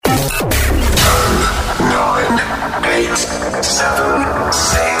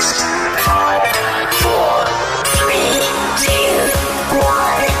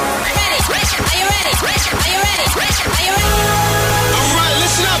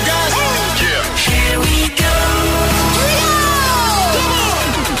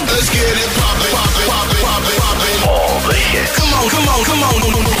Come on.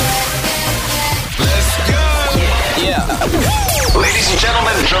 Let's go. Yeah. Ladies and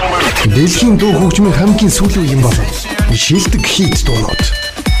gentlemen. Дэлхийн дуу хөгжмийн хамгийн сүүлийн юм бол шилдэг хит дуунууд.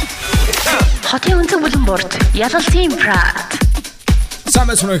 Хотын өнцөг бүлэн борд Yalaltiin Pride.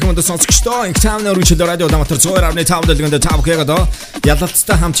 Самэс мөрөнд сонсогчдоо инхтамны өргөжлөөр радио дамтар 102.5 дэлгэнд тавхыг одоо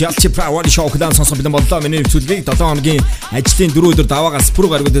Ялалттай хамт Yalaltiin Pride шоудан сонсох бэлэн боллоо. Миний нэвтрүүлгийг 7 хоногийн ажлын 4 өдөр даваагаас бүр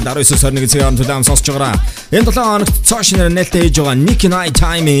гаргуудад 19-21 цагаар хамтдаа сонсож байгаараа. Энэ 7 хоногт цаашнаар нээлттэй хийж байгаа Nicky Night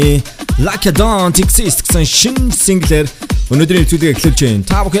Time Like I Don't Exist гэсэн шинэ синглээр өнөөдрийн нэвтрүүлгийг эхлүүлж байна.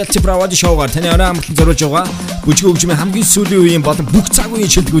 Та бүхэн Yalaltiin Pride шоугаар таны өрөө амтлан зориулж байгаа бүжиг хөгжмийн хамгийн сүүлийн үеийн болон бүх цаг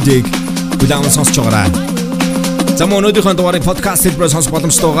үеийн шилдэгүүдийг бүлээн сонсож байгаараа. Замун өнөөдрийнхөө дугаарыг подкаст хэлбэрээр сонсох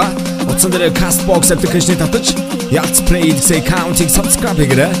боломжтой байгаа. Утсан дээр Castbox application-ыг татаж Yalalt Play-ийг counting subscribe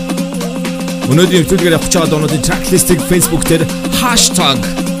хийгээрэй. Өнөөдрийн нэвтрүүлгээр явах чад дуунуудын tracklist-ийг Facebook дээр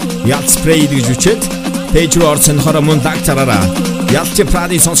 #Yalalt Play гэж үчээд пэйж рүү орсонохоор мөн даг тараараа. Yalaltiin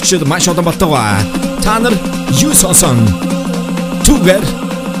Pride сонсогчдод маш олон болтойгоо. Та нар юу сонсон? Түгээр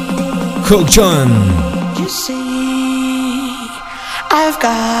Хөгжөн. You see, I've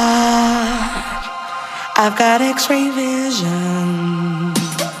got X-ray vision.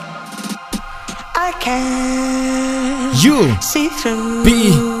 I can see through.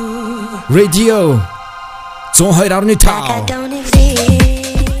 Be radio. 102.5.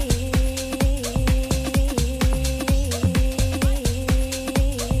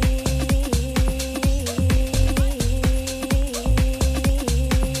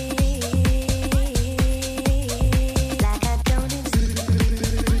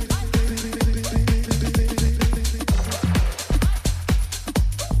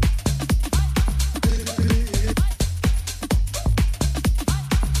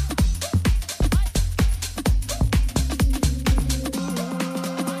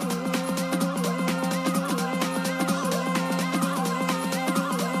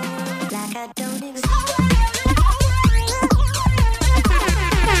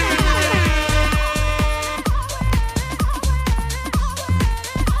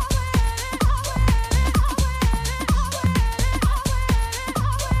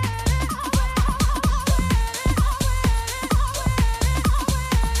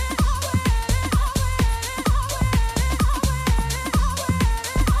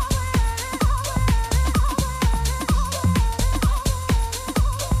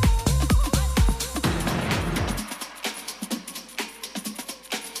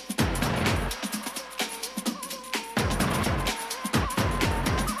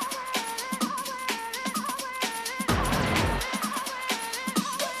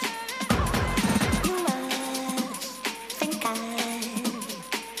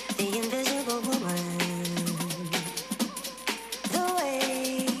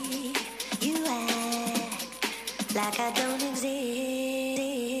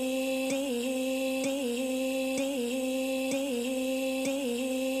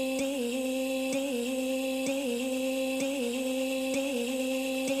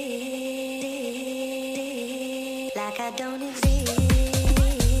 Like I don't exist.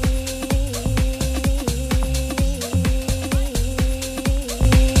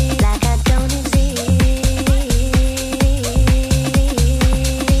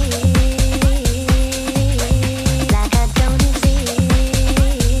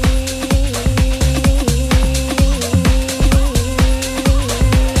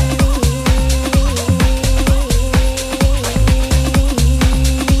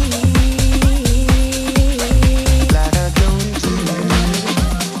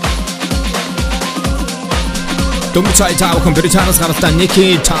 Думцай тав компьютераас гаралтай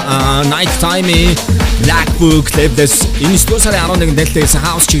Nicky Night Time Blackbook Lives энэ стусаар 11 дэлтэйсэн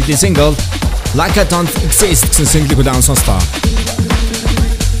house чиглэлийн single Like I Don't Exist гэсэн single-ийг удаан сонслоо.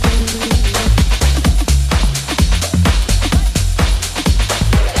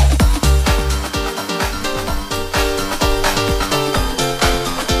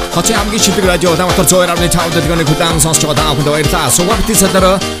 Хотын хамгийн шилдэг радио дамтар 102.5 дэлгэнийг удаан сонсож байгаа та бүхэнд баярлалаа. Сугартын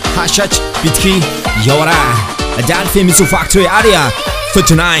салаар хашаач битгий яваарай. Adelphi Music Factory Area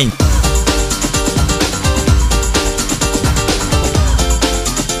 49.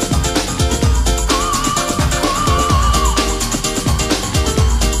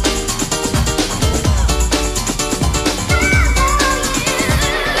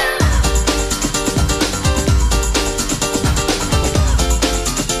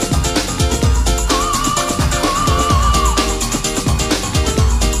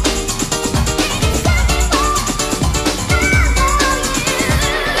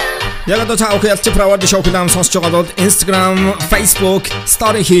 Яг одоо та Yalalt Правад шоудан сонсож байгаа бол Instagram, Facebook,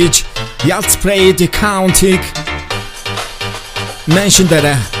 Story хийж Yalalt Spray account-ийг mention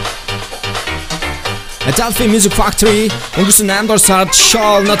дээрээ. Adelphi Music Factory, өнгөрсөн 8 дугаар сард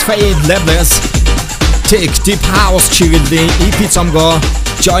Shall Not Fade Labels Take Deep House чиглэлийн EP цомгоо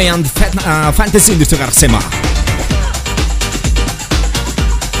Joy and Fantasy нэртэй гаргасан юм аа.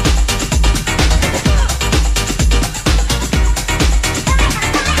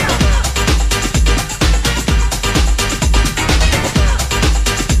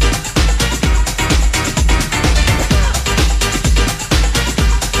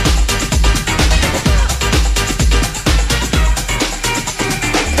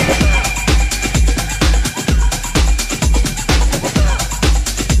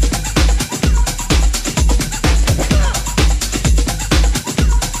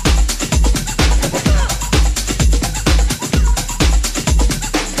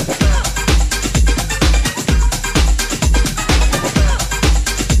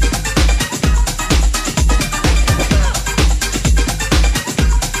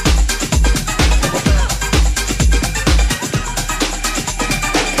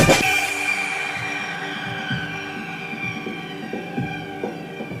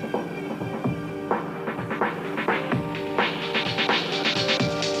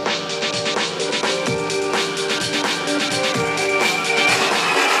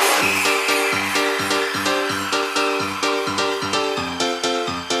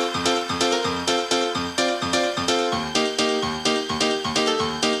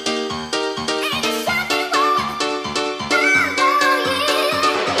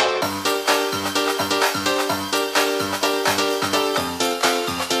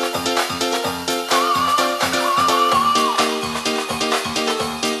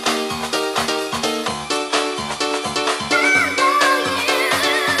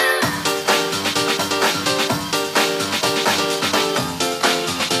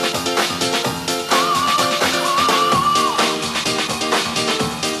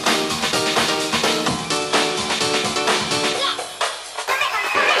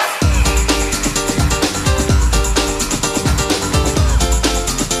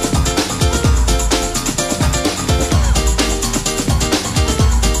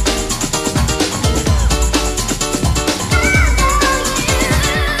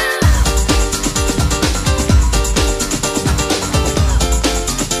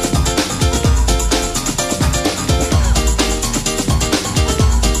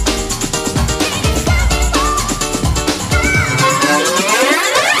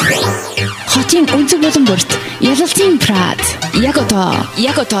 Yalaltiin Prad. Yagoto.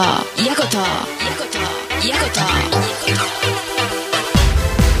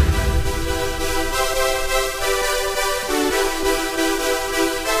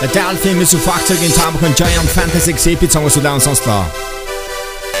 Adelphi Music Factory-гийн таамахан Giant Fantasy EP цомгоос улаан сонслоо.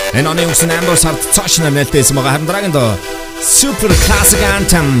 Энэ оны өнгөрсөн 8 дугаар сард цаашнаар нээлттэйсэн байгаа харин дараагийн Super Classic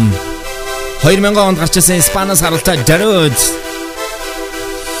Anthem 2000 онд гарч ирсэн Испаниас гаралтай Darude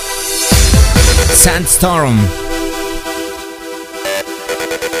Sandstorm.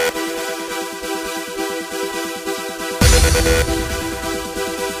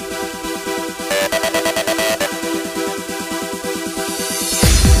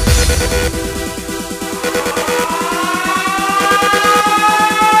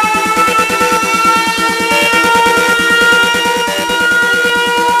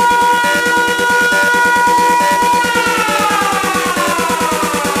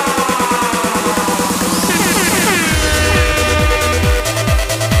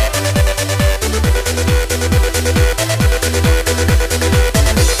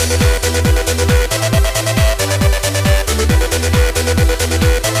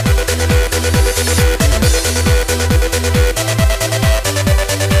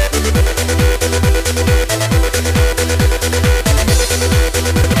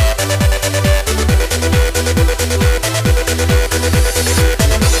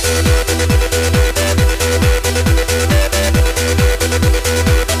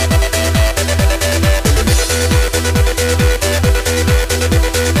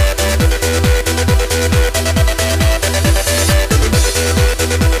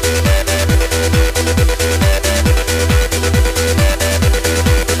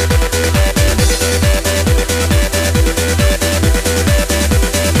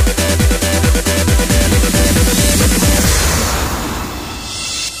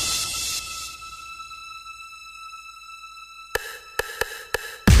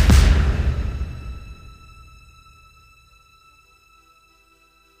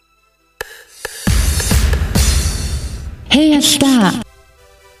 Hey, Starr.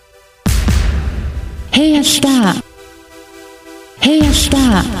 Ялалтаа.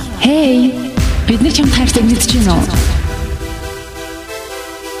 Ялалтаа. Бид нар чамд хайртай мэдэж байна уу?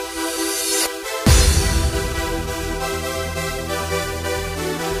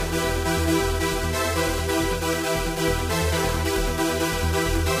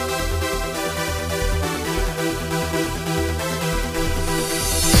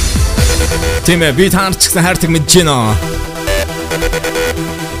 Тийм ээ, би таарч гэсэн хайртаг мэдэж байна.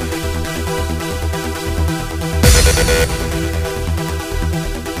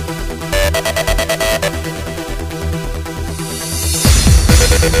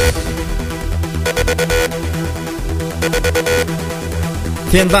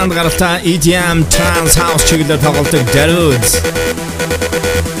 Финланд гаралтай EDM Trance House чиглэлээр тоглодог Darude.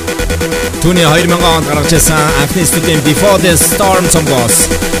 Түүний 2000 онд гаргаж ирсэн анхны студийн Before the Storm цомгоос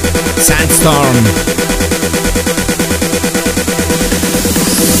Sandstorm.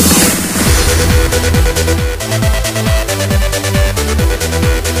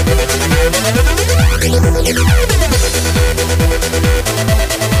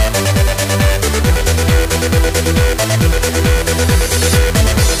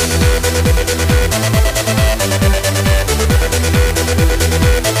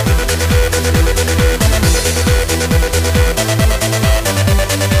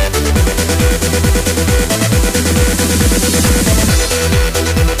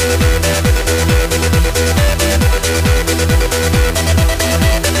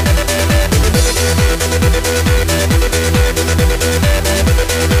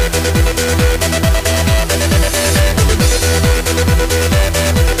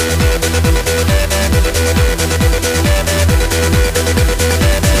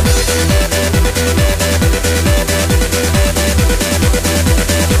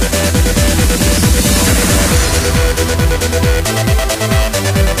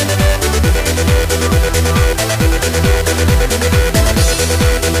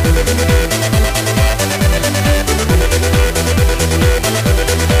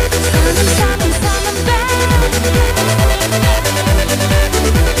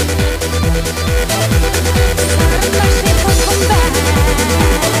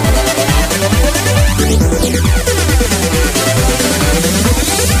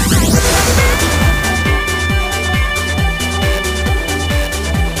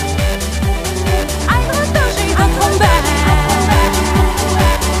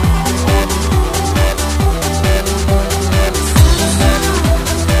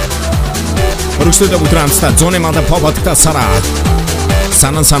 Өргөжлөлөө бүгд хамтдаа зуны манда попотта Санана.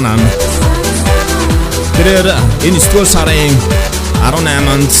 Тэр энэ стуул сарын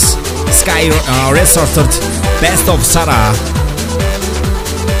 18-нд Sky Resort Best of Sara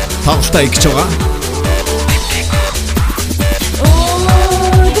тоглолтоо хийж байгаа. Oh,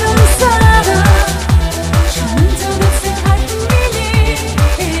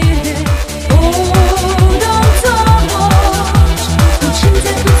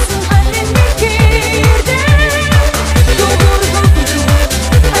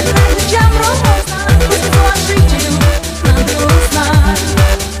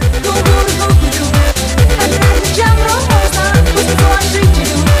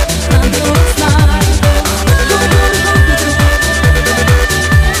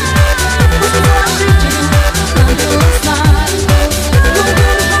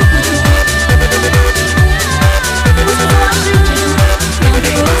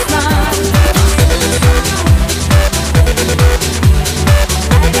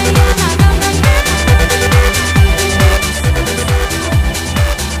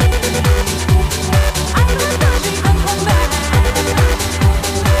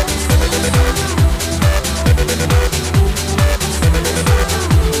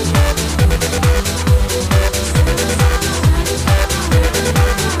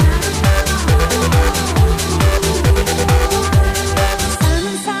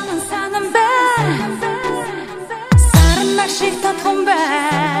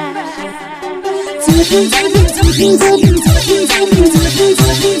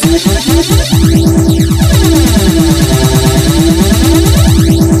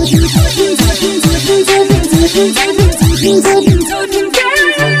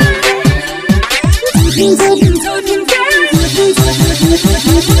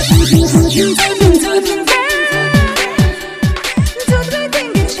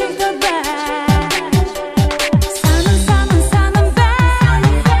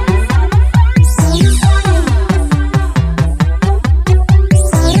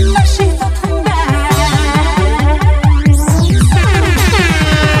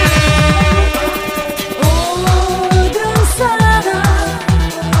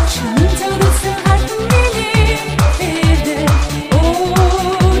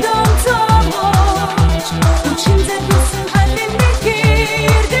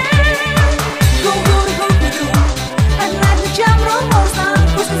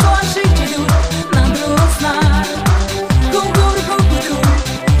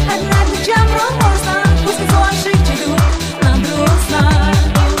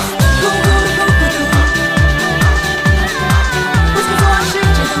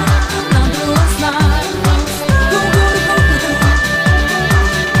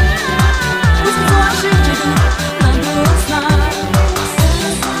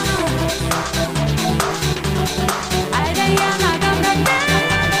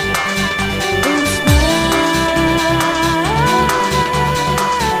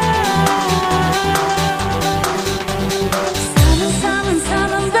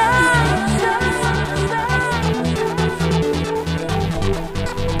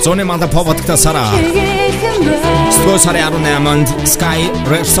 Zone Manda Pop-тай Sara. Slow Sara 18-нд Sky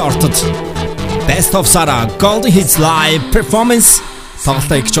Resort. Best of Sara Gold Hits Live Performance.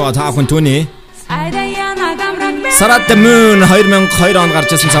 Тоглолтоо их жоо та бүхэн түүний Sara the Moon 2002 онд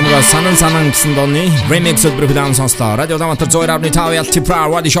гарч ирсэн цамгаас Sanana гэсэн дууны remix өдрөг даун сонслоо. Радио Даматар 102.5 Yalalt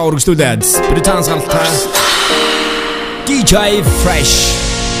Pro Show үргэлжлүүлээд Британс гаралтай DJ Fresh.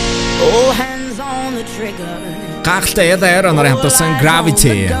 All hands on the trigger. Гахалтай Eyre нарын хамтарсан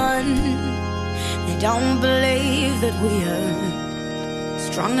Gravity. They don't believe that we are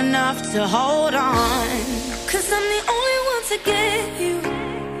strong enough to hold on. 'Cause I'm the only one to get you.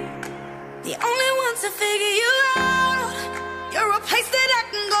 The only one to figure you out. You're a place that I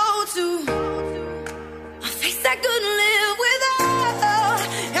can go to. A face I couldn't live without.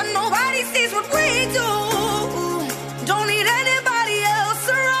 And nobody sees what we do. Don't need anybody else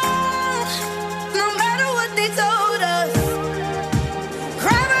around. No matter what they told us,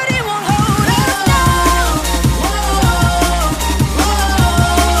 gravity won't hold us down. Whoa, whoa.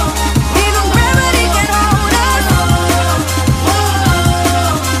 Even gravity can hold us. Whoa,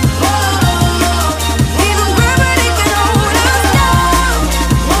 whoa. Even gravity can hold us down.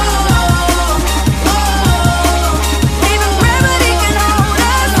 Whoa, whoa. Even gravity can hold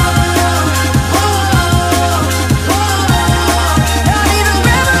us. Whoa, whoa. Even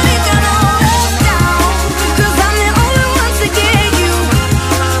gravity can hold us down. 'Cause I'm the only one to get you.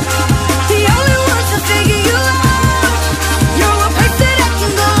 The only one to figure you out. You're a place that I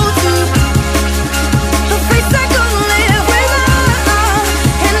can go to. A place I couldn't live without.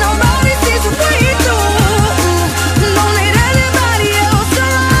 And nobody sees what we do. Don't need anybody else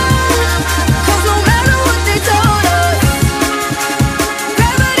around. 'Cause no matter what they told us,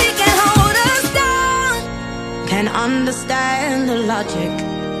 gravity can hold us down. Can understand the logic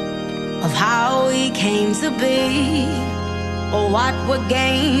of how we came to be, or what we're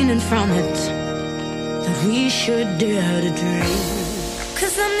gaining from it, that we should dare to dream.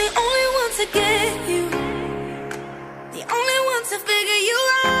 'Cause I'm the only one to get you, the only one to figure you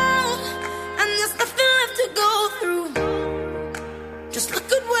out. And there's nothing left to go through. Just look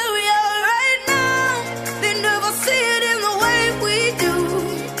at where we are right now. They never see it in the way we do.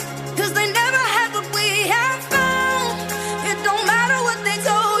 'Cause they never had what we have found. It don't matter what they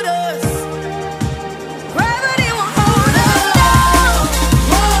told us, gravity won't hold us down.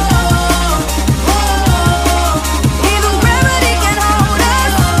 Whoa, whoa. Even gravity can hold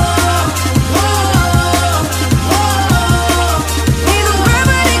us. Whoa, whoa. Even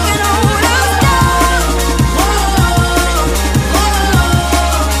gravity can hold us down. Whoa, whoa.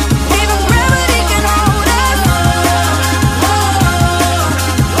 Even gravity can hold us. Whoa, whoa.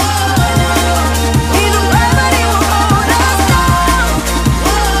 Even gravity will hold us down.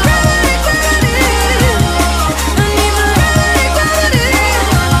 Gravity, gravity. And even gravity, gravity.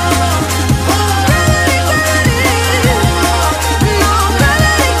 Gravity, gravity. No,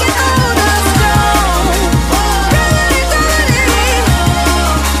 gravity can hold us down. Gravity, gravity.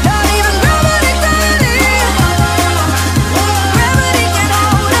 Not even gravity, gravity. Gravity can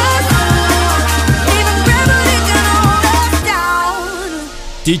hold us. Even gravity can hold us down.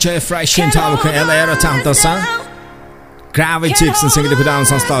 DJ Fresh in Eyre хамтарсан Gravity гэсэн single даун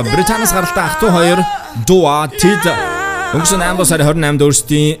сонслоо. Британаас гаралтай ах トゥ хоёр Doray Tid өнгөрсөн 8 сарын 28-нд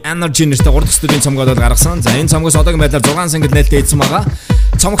өөрсдийн Energy нэртэй 3 дахь студийн цомгоод гаргасан. За энэ цомгоос одоогийн байдлаар 6 single нээлттэй ийдсэн байгаа.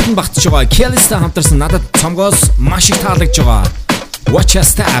 Цомогт нь багтж байгаа Kelisтэй хамтарсан надад цомгоос маш их таалагдж байгаа. Watch a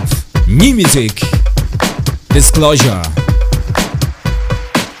Step, New Music, Disclosure.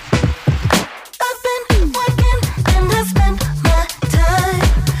 I've been working and I spent my time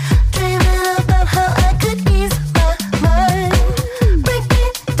dreaming about how I could ease my mind.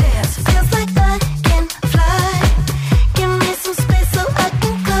 Breaking dance feels like I can fly. Give me some space so I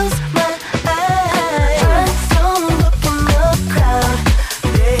can close my eyes. Don't look in the crowd,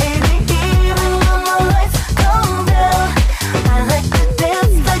 baby. Even when the lights come down, I like to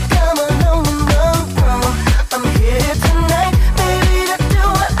dance like I'm alone in the room. I'm here tonight, baby, to do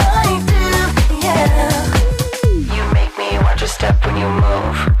what I do, yeah. You make me watch your step when you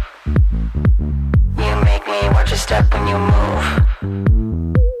move. You make me watch your step when you move.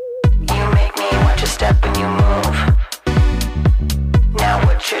 You make me watch your step when you move. Now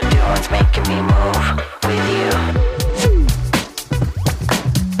what you're doing's making me move with you.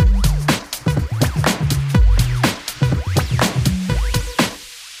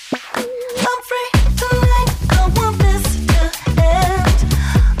 I'm free tonight, don't want this to end.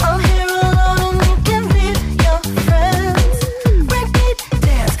 I'm here alone and you can leave your friends. Breakbeat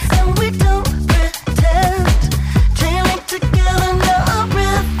dance and we don't pretend. Chilling together now our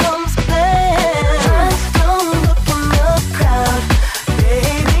rhythms bend. Don't look in the crowd,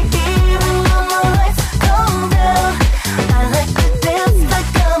 baby.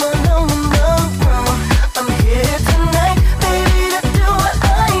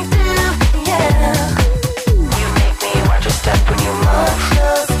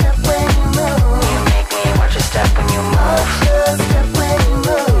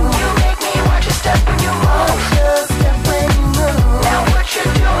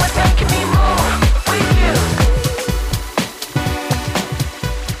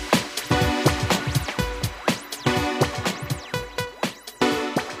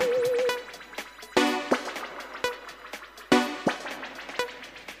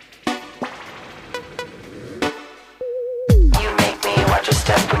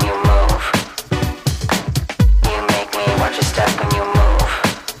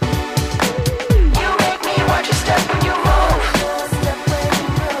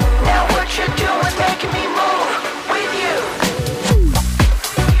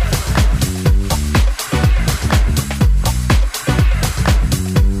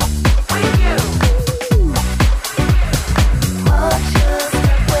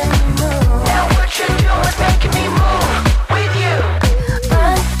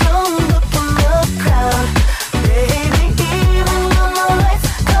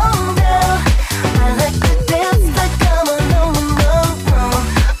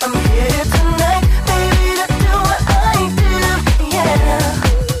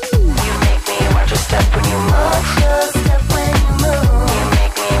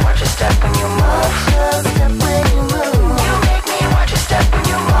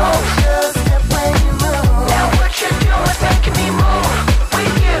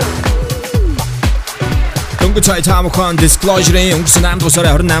 Дөнгөж цай таамхан Disclosure-ийн өнгөрсөн 8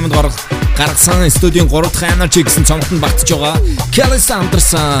 дугаар сарын 28-нд гаргасан студийн 3 дахь Energy гэсэн цомгтод багтж байгаа. Kelis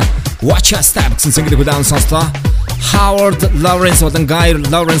хамтарсан Watch Us Step гэсэн single хүлээн сонслоо. Howard Lawrence болон Guy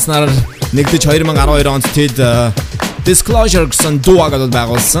Lawrence нар нэгдэж 2012 онд тэд Disclosure гэсэн дуаг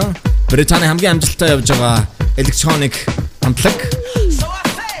байгуулсан. Британий хамгийн амжилттай явж байгаа electronic хамтлаг.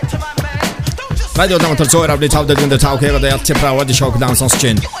 Radio Downtown Zoe-ийн тавд дэлгэнд тавхээд ялцээ правад шоу даун сонсч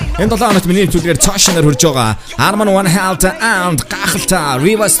байна. Энэ 7 хоногт миний төлөөр цаашнаар хурж байгаа Armand One Health and гахалта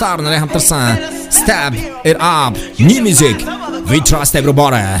Riva Starr нарын хамтарсан Step It Up New Music We Trust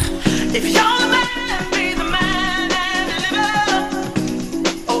Everybody.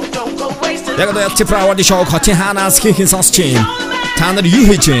 Яг одоо ялцээ правад шоу хотын ханаас хийх сонсч байна. Та нар юу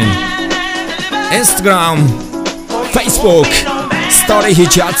хийж байна? Instagram, Facebook, Story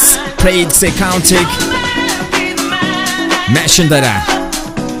Hijats, Prayed Accounting, Mention that.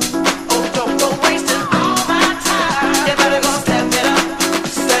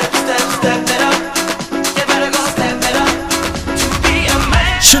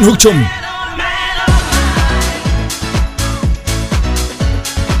 Shin Hukchum.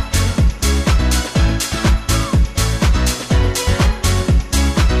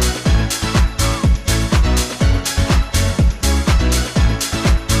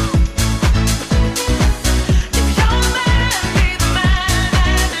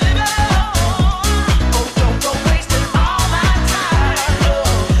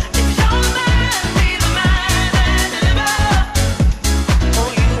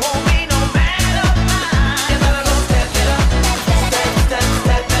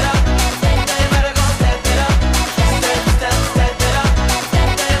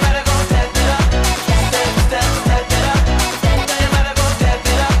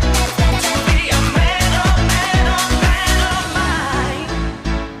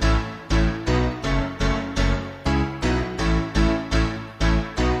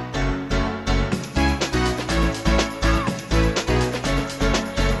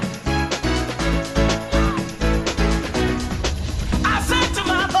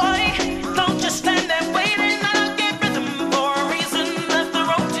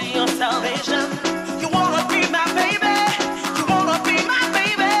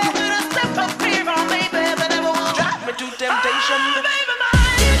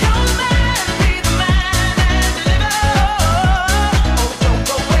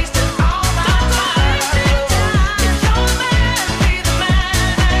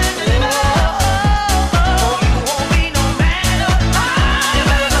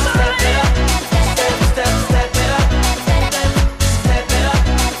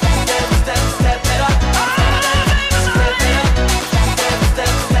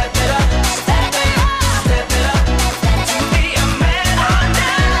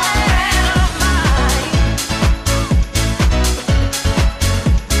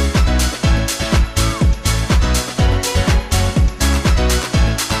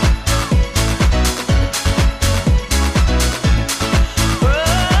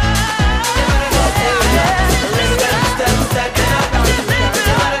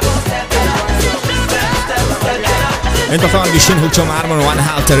 Энэ тохиолдолд шинэ хөгжим Armand One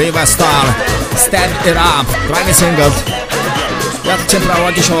Health Riva Starr Step It Up Grammy single ялцээ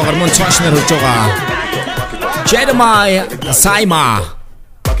правад шоугаар мөн цаашнаар хурж байгаа. Asiamah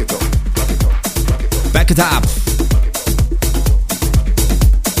Back It Up.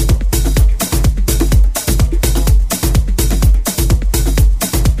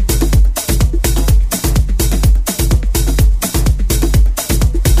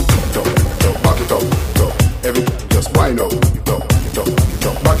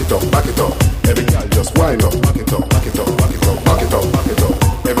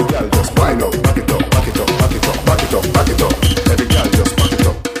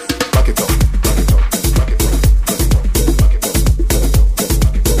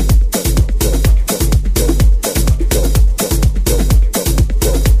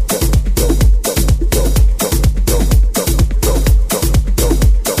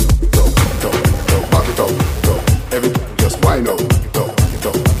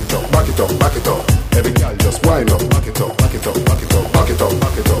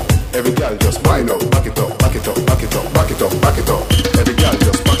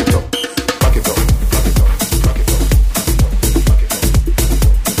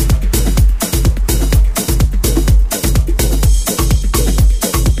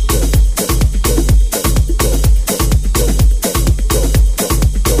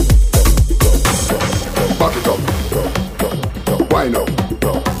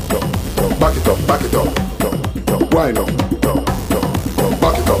 Back it up, back it up, back it up, back it up.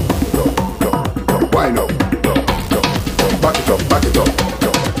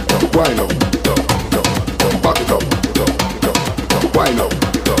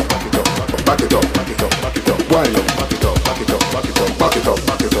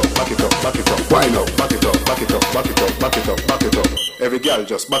 girl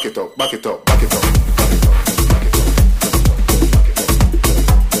just back it up, back it up, back it up.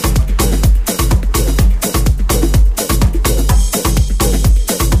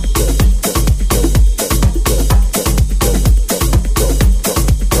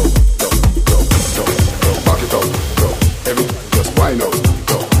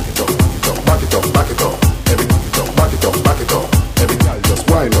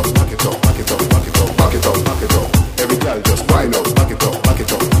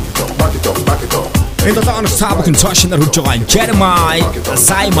 In the line of top contortion that would join Jeremiah,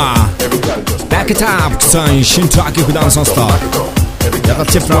 Asiamah, back it up, son, Shintaki with Sandstorm.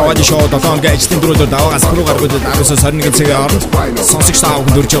 Yalaltiin правади шоу дотоон гэжлийн дөрөөр даваагаас руу гаргууд 19-21 цагийн хооронд сонсогч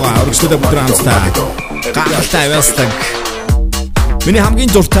таавах дүрж байгаа өргөжлөдөө програмтай гахалтай авьяасдаг. Миний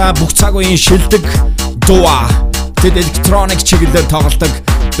хамгийн дуртай бүх цаг үеийн шилдэг дуу. Тэд электроник чиглэлээр тоглодог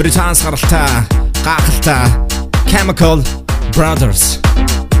Британс гаралтай гахалтай Chemical Brothers.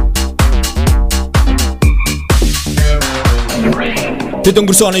 Тэд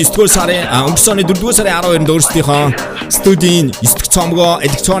өнгөрсөн оны 9-р сарын 4-р сарын 12-нд өөрсдийнхөө студийн 9-р цомгоо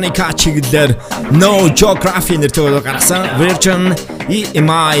электроника чиглэлээр No Geography нэртэйгээр гаргасан Virgin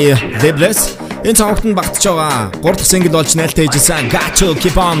EMI Labels энэ цомогт нь багтж байгаа 3 дахь single болж нээлттэй хийжсэн Got to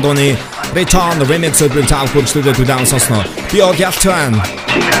Keep On дууны Riton remix өлбөм таав хөргөжлөдөд удаан сонсноо. Би Yalaltiin.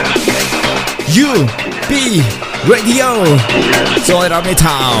 You be radio. So it up me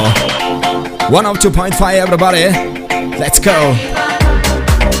town. 102.5 everybody. Let's go.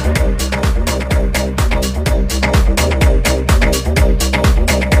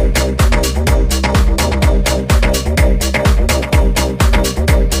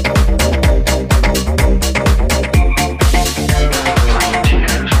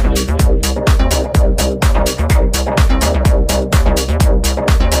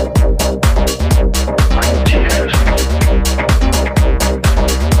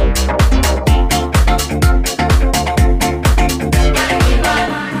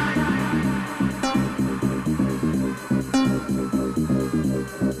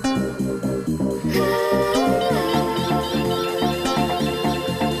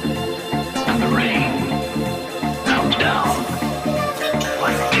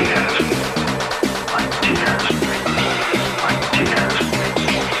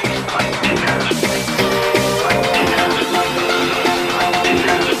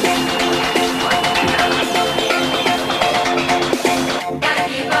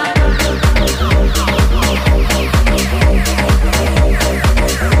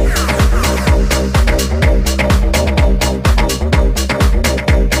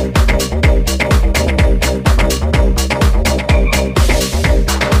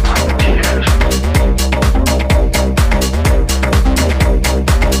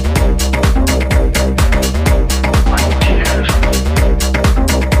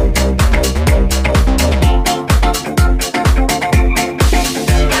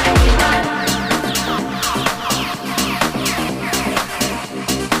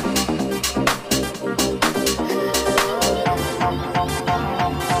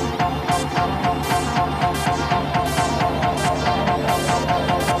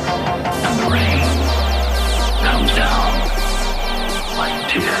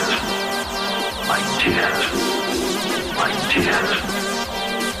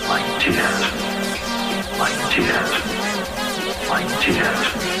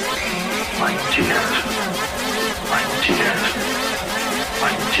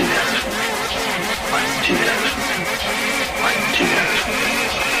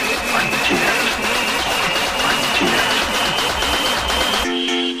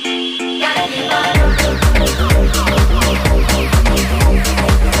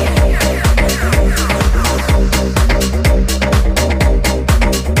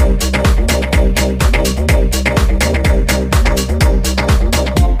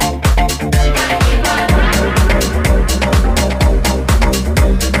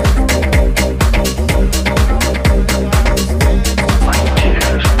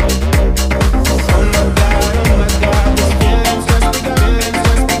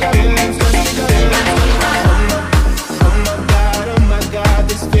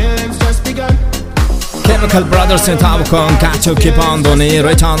 Brothers and Tavukon, Got to Keep On Donny,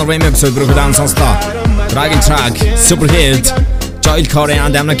 Riton remix of Brudan Sandstorm, Dragon Track, Super Hit, Corry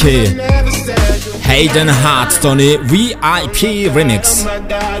and MNEK, Helden Heart Donny, VIP remix.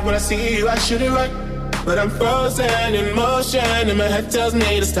 When I see you, I shoot it right. But I'm frozen in motion, and my head tells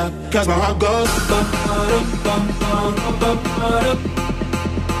me to stop. Cause my heart goes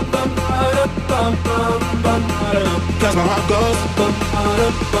cause my heart goes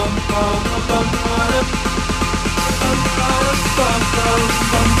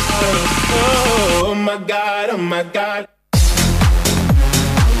Oh my God, oh my God.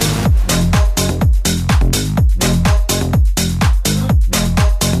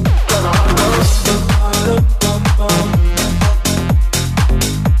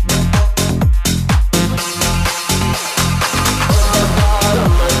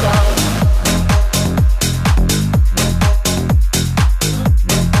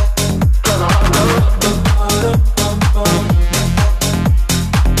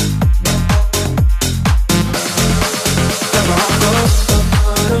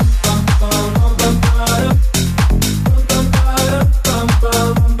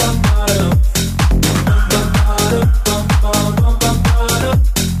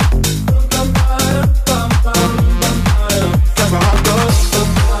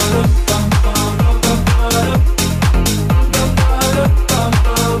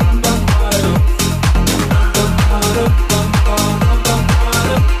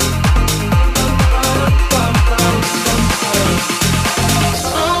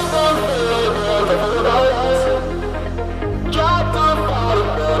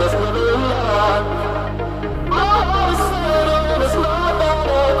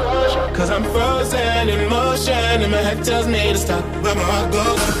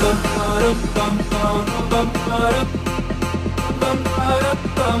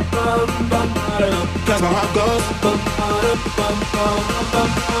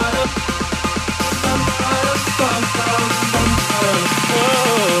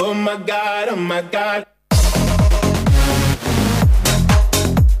 Oh my God, oh my God.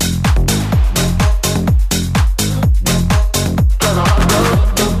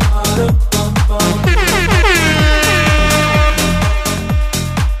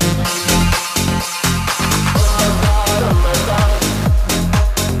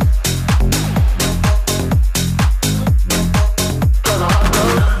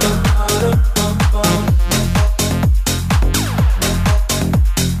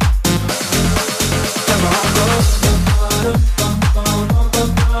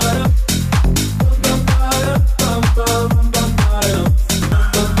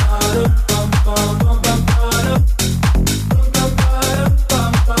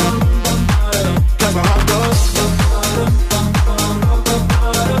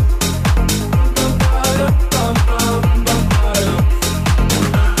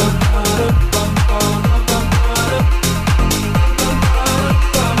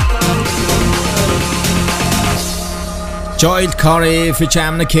 Joel Corry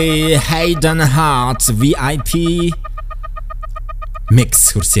featuring MNEK Helden Hearts VIP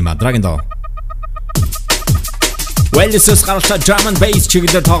mix хүрсэн юм а Dragon Dog. Well-с гаралтай drum and bass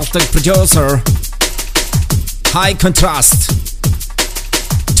чиглэлээр тоглодог producer High Contrast.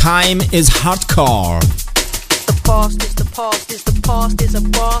 Time is hardcore. The past is a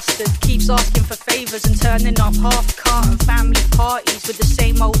bastard. Keeps asking for favors and turning off half-carton family parties with the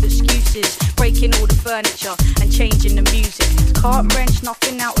same old excuses. Breaking all the furniture and changing the music. Can't wrench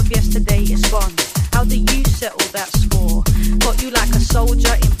nothing out of yesterday, it's gone. How do you settle that score? Got you like a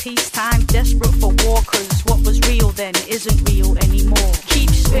soldier in peacetime, desperate for war, cause what was real then isn't real anymore.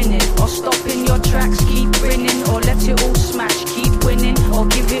 Keep spinning or stop in your tracks. Keep grinning or let it all smash. Keep winning or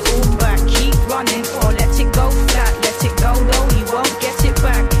give it all back. Keep running or let it go flat. Let it go though, you won't get it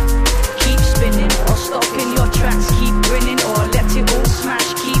back. Keep spinning or stop in your tracks. Keep grinning or let it all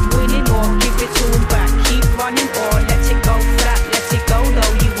smash. Keep winning or give it all back. Keep running or let it go flat. Let it go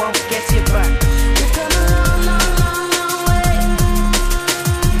though, you won't get it back. We've come a long, long, long, long way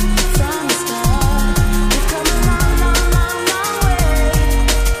from the start. We've come a long, long, long, long way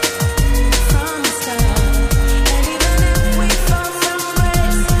from the start. And even if we fall from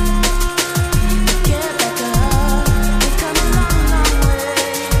grace, we get back up. We've come a long, long way.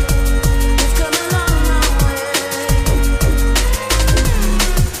 We've come a long, long way.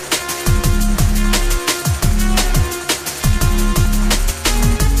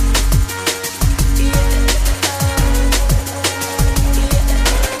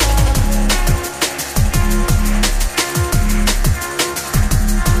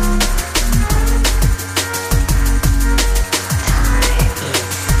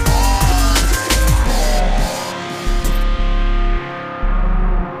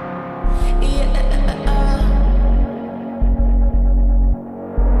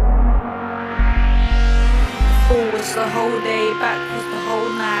 Forwards the whole day, backwards the whole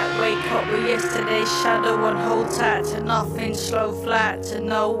night. Wake up with yesterday's shadow and hold tight to nothing. Slow flat to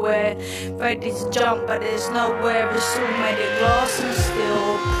nowhere. Ready to jump but there's nowhere. It's all made of glass and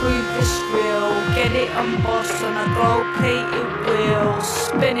steel. Proof it's real. Get it embossed on a gold plated wheel.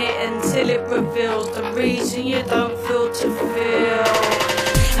 Spin it until it reveals the reason you don't feel to feel.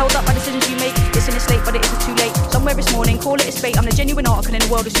 Held up by decisions you make. Listen, it's late, but it isn't too late. Somewhere this morning, call it a spate. I'm the genuine article in a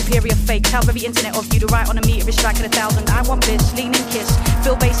world of superior fake. Tell every internet of you to write on a meter is striking 1,000. I want bliss, lean and kiss.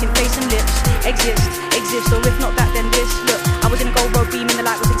 Feel bass in face and lips. Exist, or if not that, then this. Look, I was in a gold road beaming. The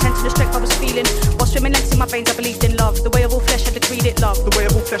light was intense and the strength I was feeling. While swimming lengths in my veins, I believed in love. The way of all flesh had decreed it, love. The way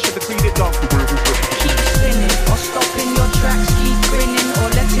of all flesh had decreed it, love. The way of all flesh. Keep spinning, or stop in your tracks. Keep grinning, or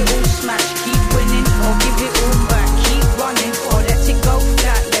let it all smash. Keep winning, or give it all back. Keep running, or let it go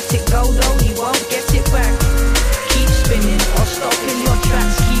flat. Let it go though, you won't get it back. Keep spinning, or stop in your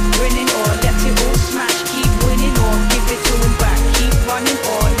tracks. Keep grinning, or let it all smash. Keep winning, or give it all back. Keep running,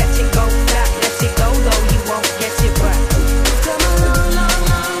 or let it go flat. Let it go though, you won't get it back. Come a long, long,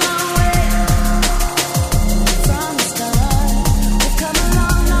 long, long way from the start. We've come a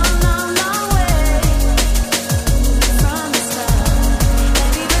long, long, long, long way from the start.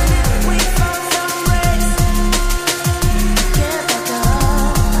 And even if we fall some ways, get back up.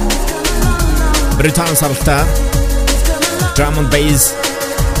 We've come a long, long Британ саралтай drum and bass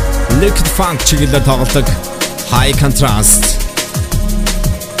liquid funk чиглэлээр тоглодог high contrast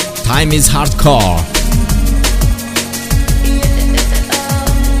time is hardcore.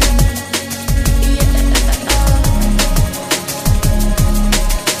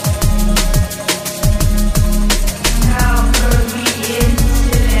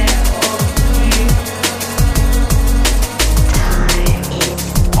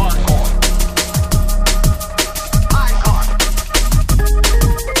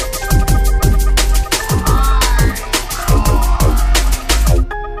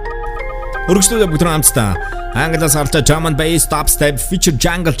 Өргөжлөлөө бүгд хамтдаа англиас хартай drum and bass dubstep feature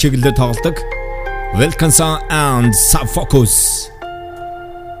jungle чиглэлээр тоглодог Wilkinson and Subfocus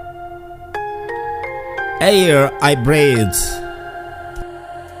Eyre I breathe.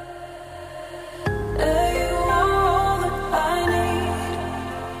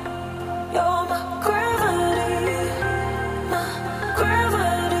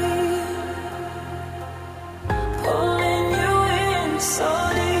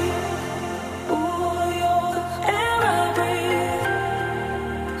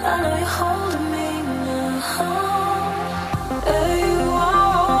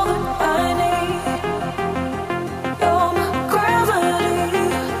 You're my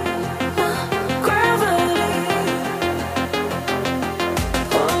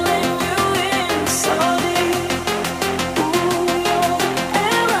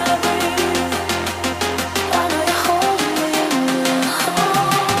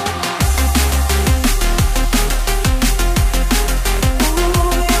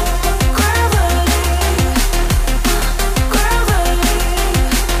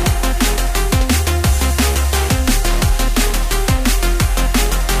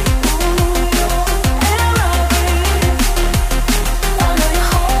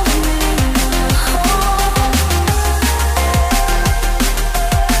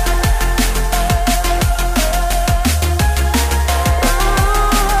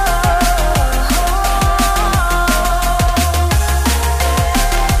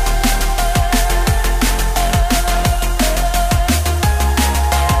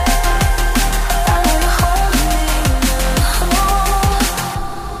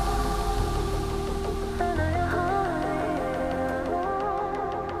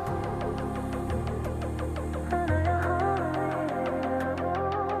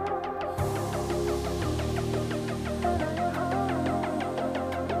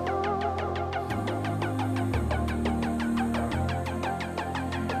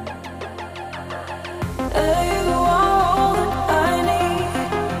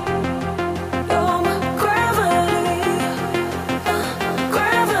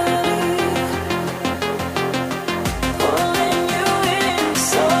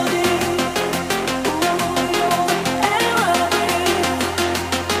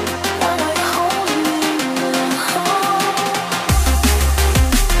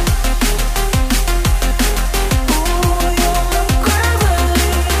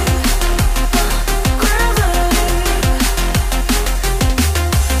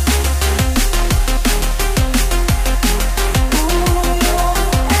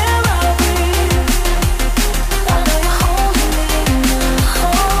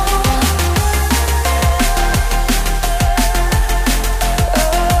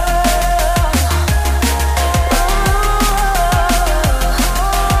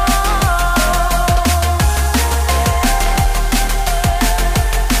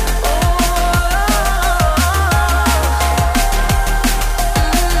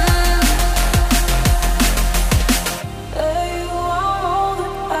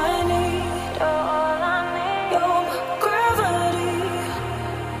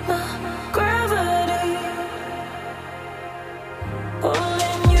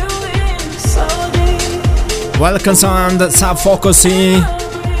Wilkinson Sub-Focus-ийн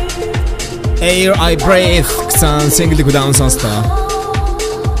Eyre I Breathe гэсэн single-ийг удаан сонслоо.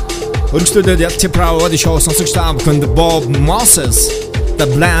 Өргөжлөлөд Yalaltiin Pravadi show сонсогч та бүхэнд Bob Moses The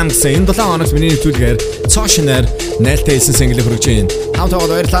Blam гэсэн энэ 7 хоногт миний нэвтрүүлгээр цаашнаар нээлттэй хийсэн single-ийг хүргэж байна. Хамтдаа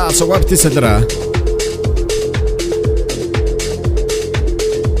баярлалаа. Сугабти сэлраа.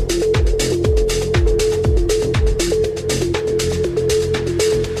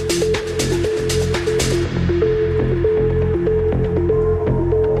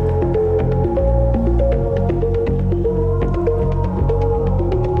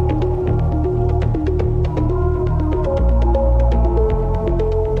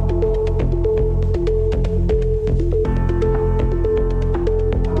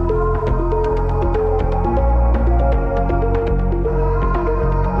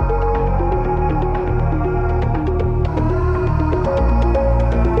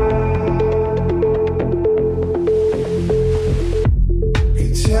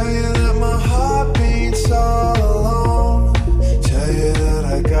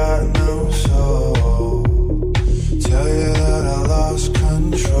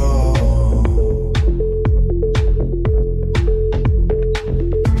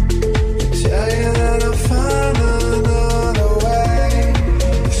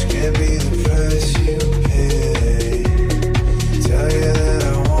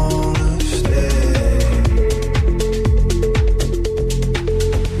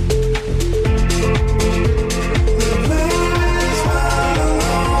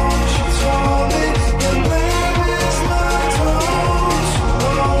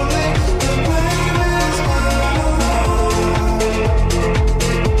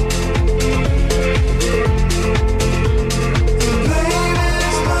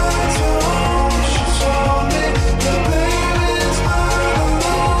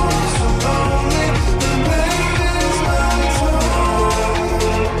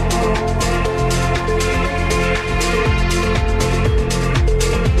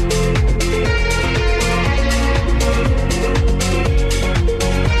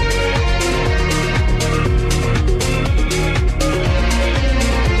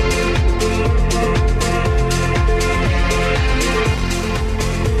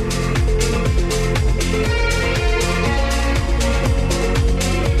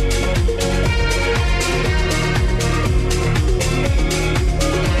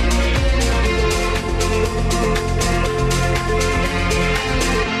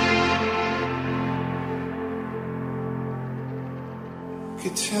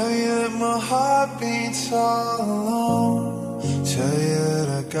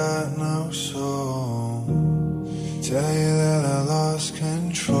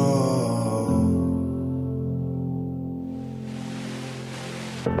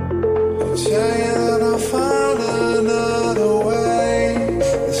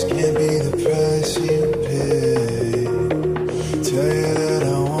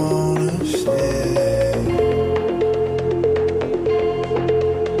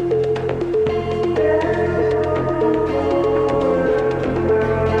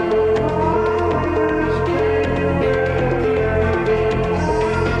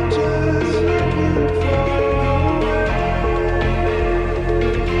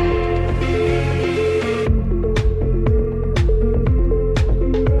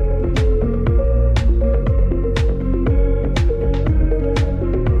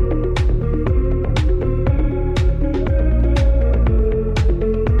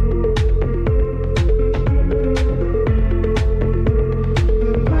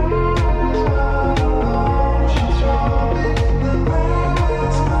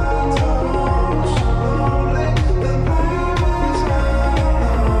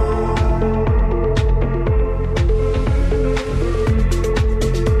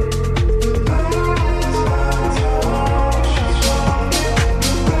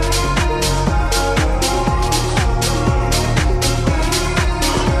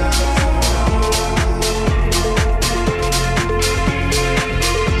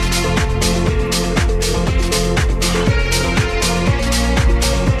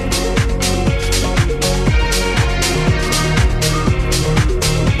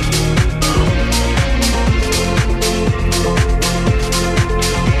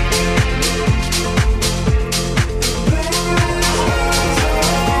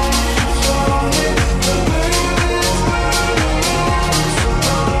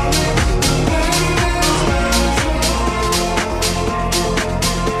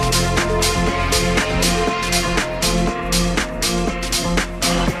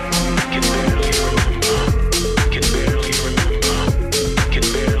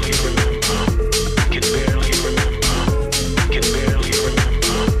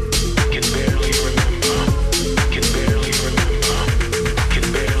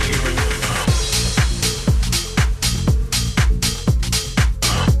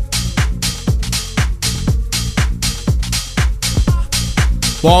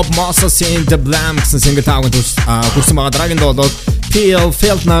 Bob Moses-ийн The Blam гэсэн single таагаад хүрсэн байгаа. Дараагийн дуу бол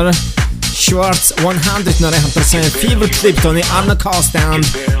Fuldner Schwarz 100 нарын хамтарсан Fever Clip тоны Arno and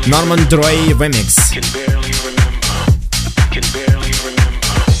Norman Doray remix.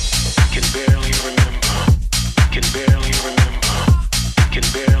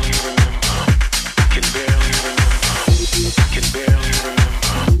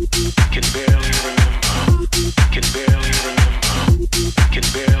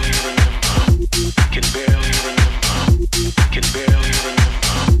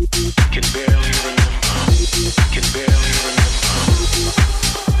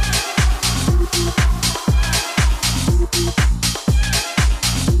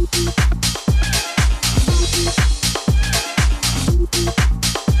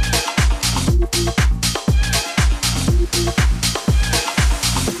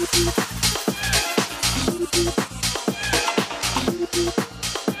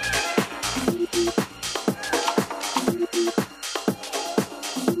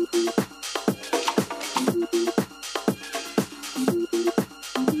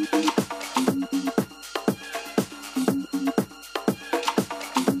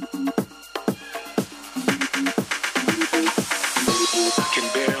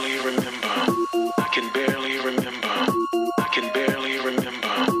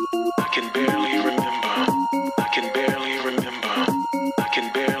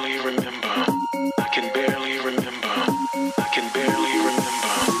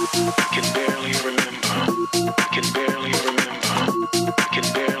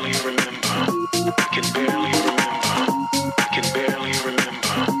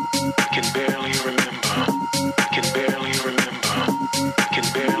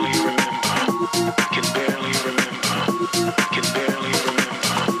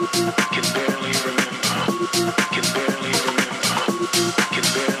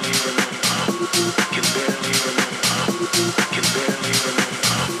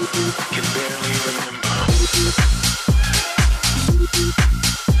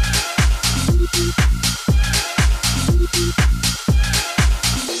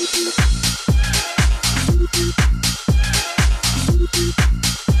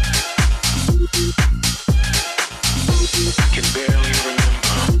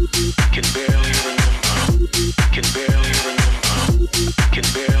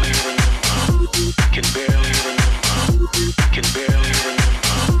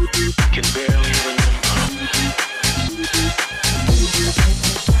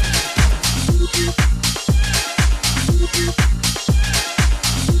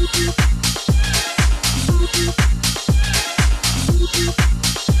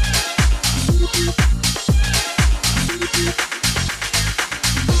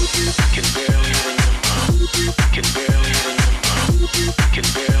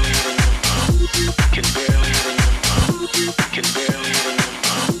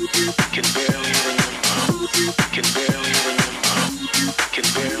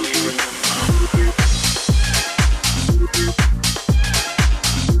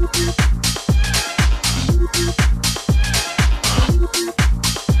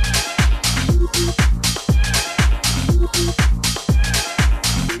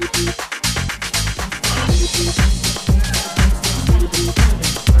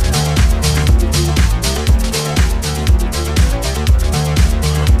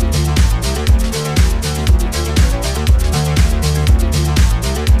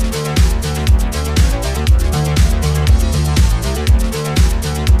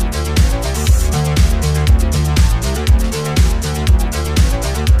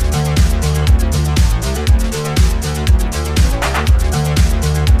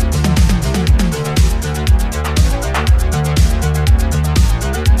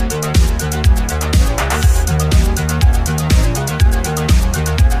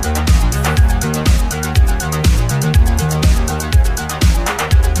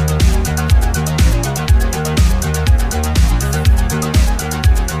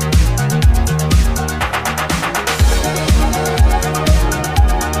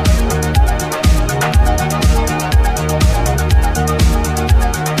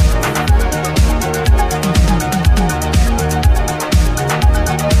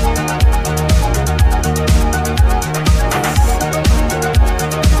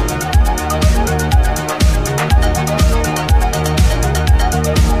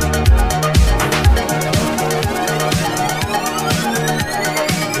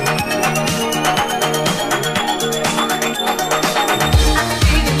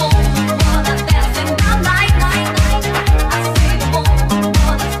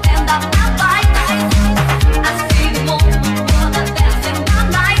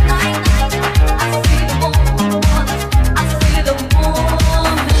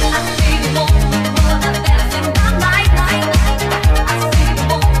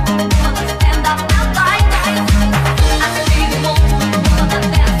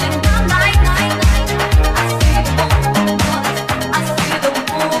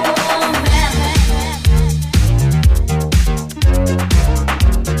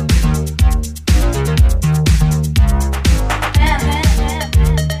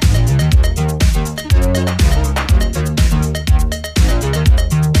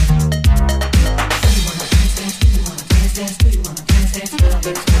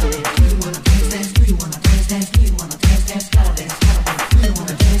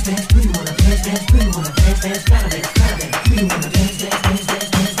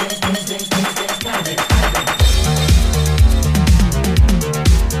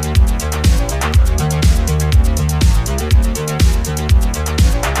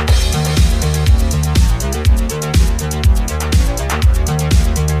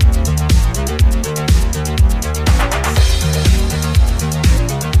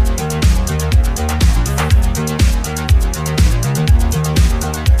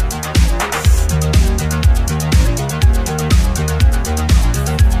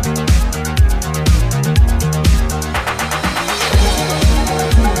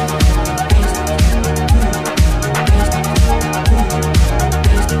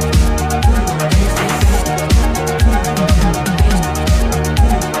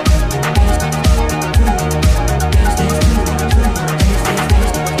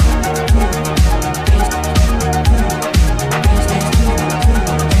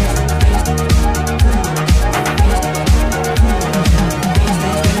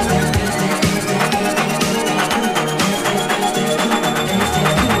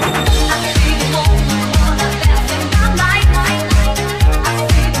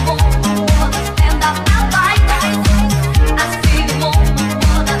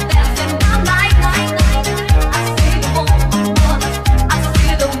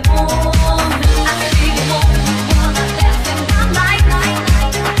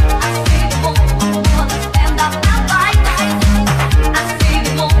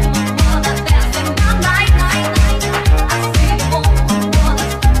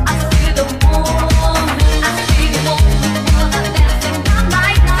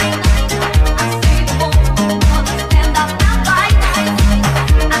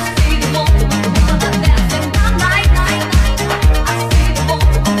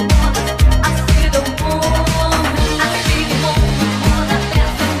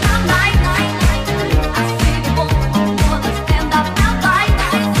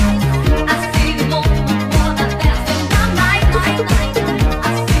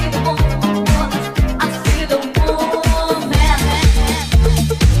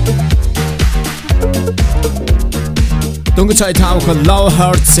 Дөнгөж таавах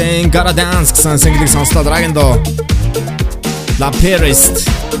LoveHrtz Gotta Dance гэсэн single-ийг сонслоо дараагийн доо La Perist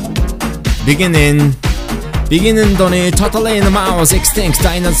Beginning дооны Totally in the Mouse Extinct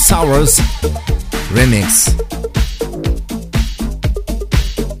Dinosaurs Remix.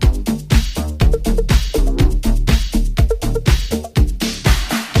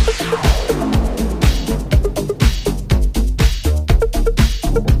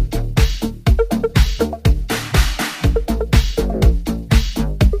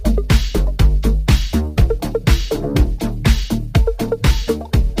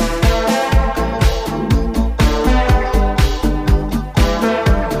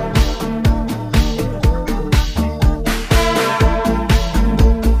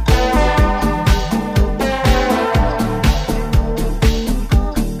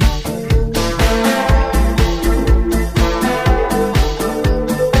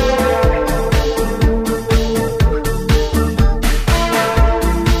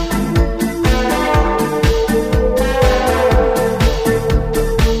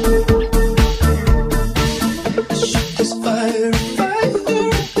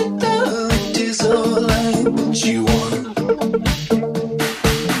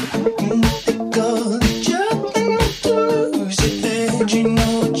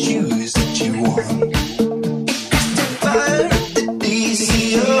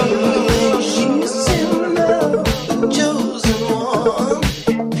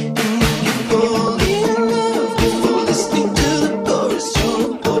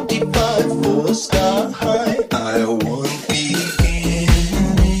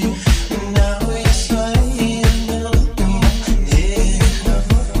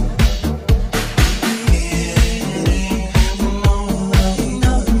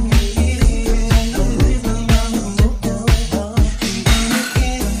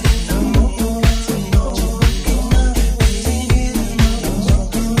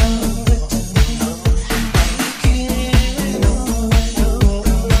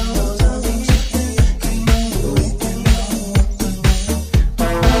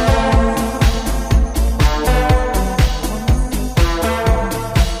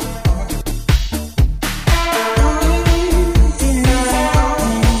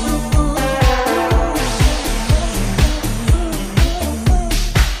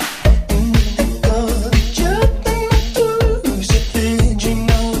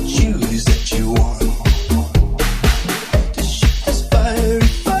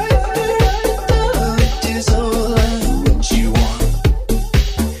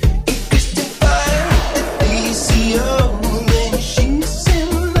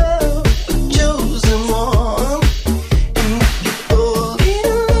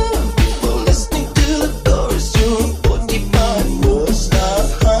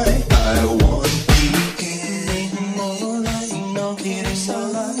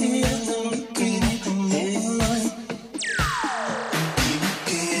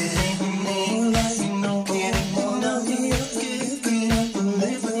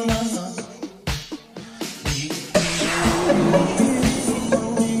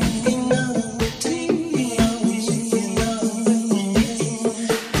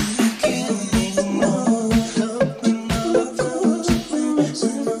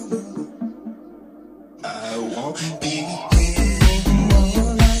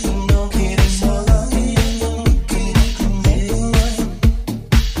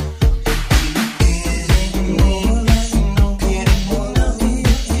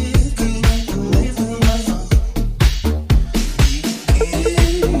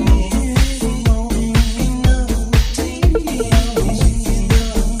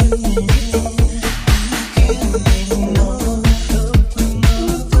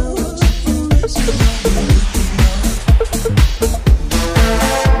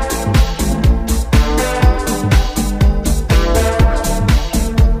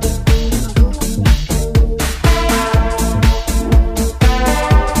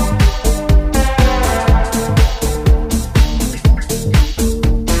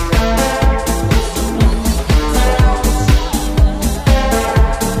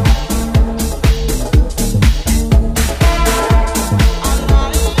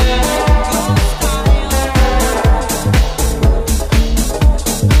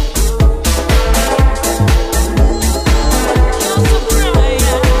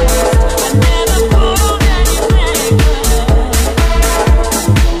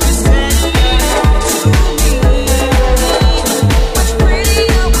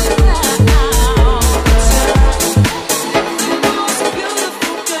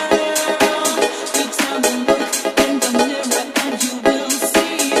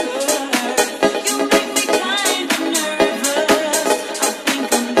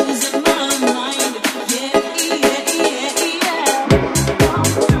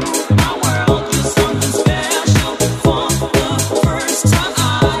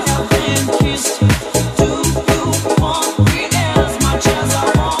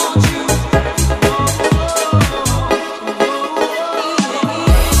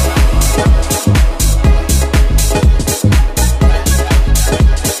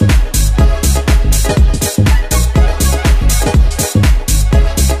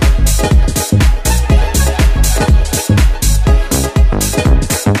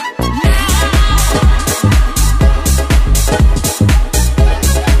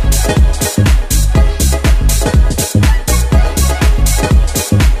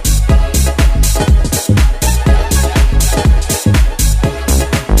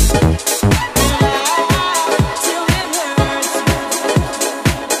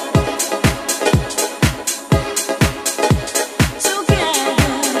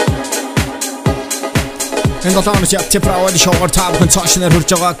 Энэ долооноос Tempest шоугаар та бүхэн цаашнаар хурж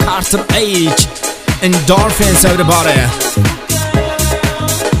байгаа Carter Age Endorphins everybody.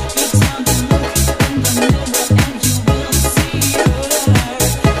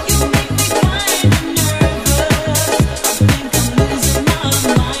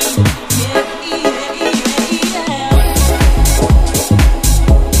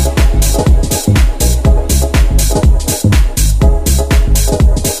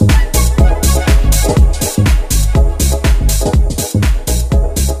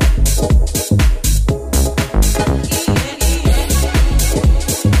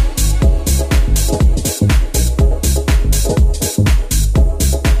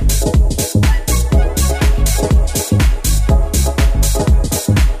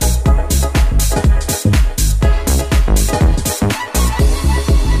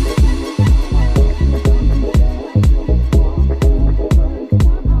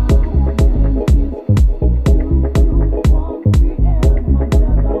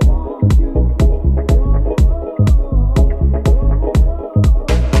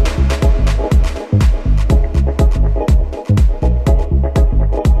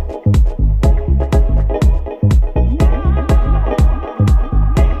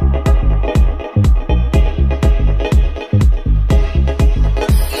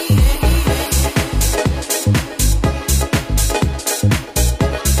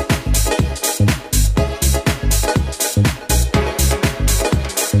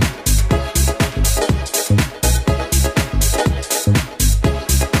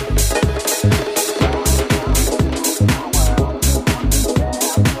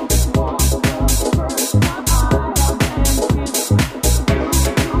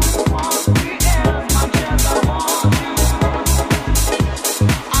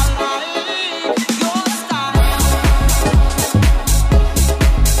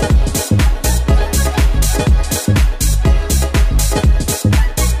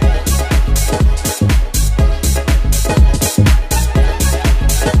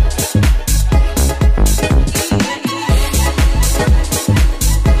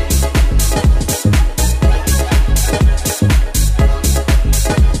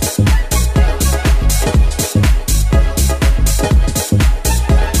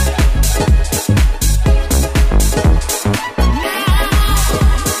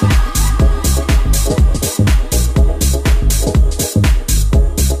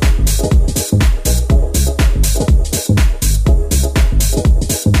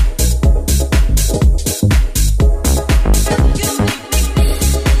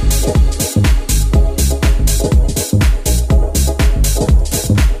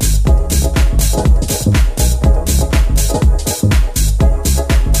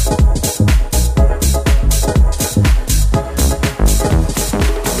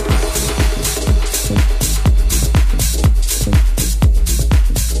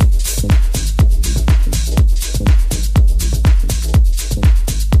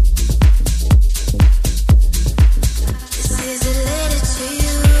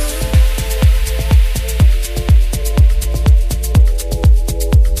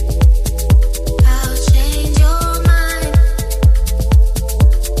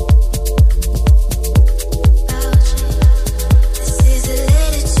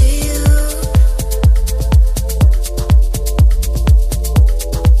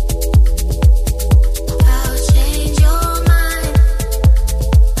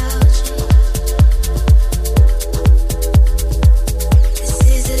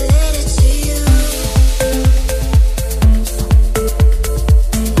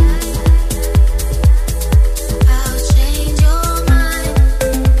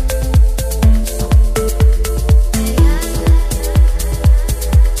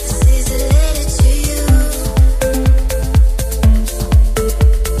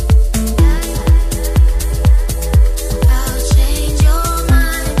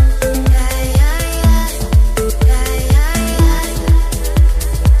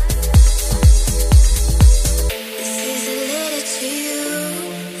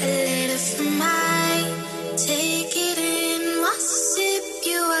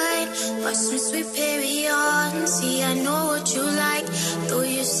 or some sweet period. See, I know what you like, though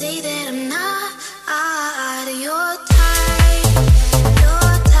you say that I'm not your type. Your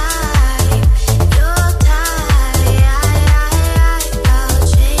type, your type. I'll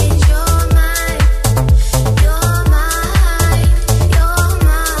change your mind. Your mind, your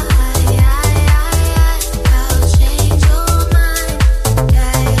mind. I'll change your mind.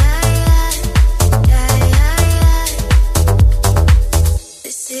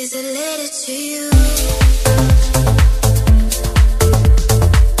 This is a letter to you.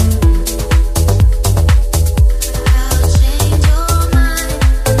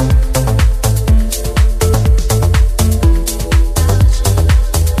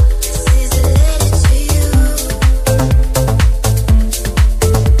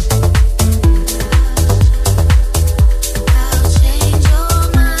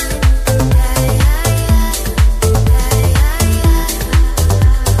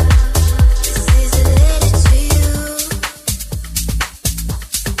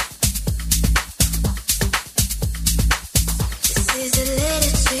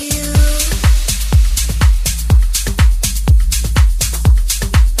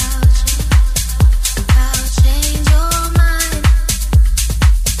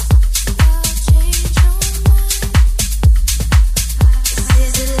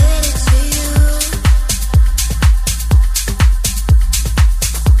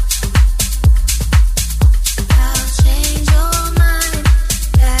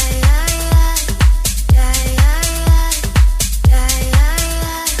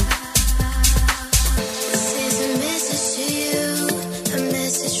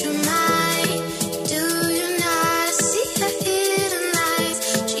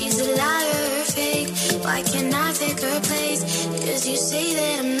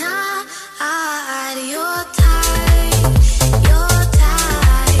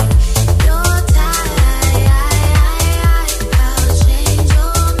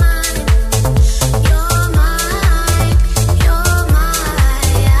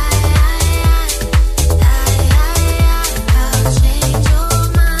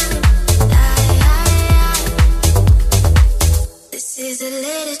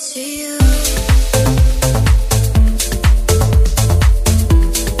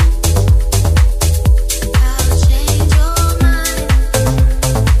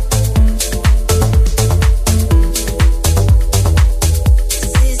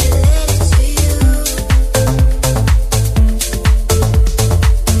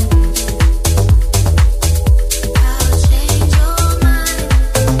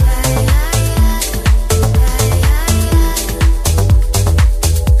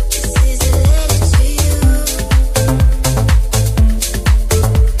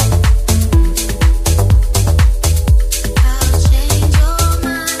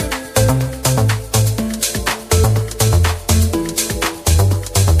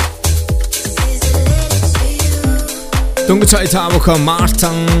 Таавах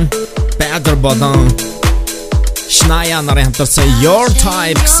Мартин Бадер болон Шная нарын хамтарсан Your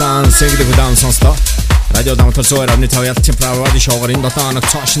Type гэсэн single удаан сонслоо. Радио Дамтар 102.5 Ялалтын Правади шоугаар энэ 7 хоног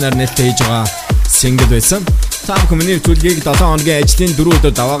цаашнаар нээлттэй хийж байгаа single байсан. Таавах миний төлгийг 7 хоногийн ажлын 4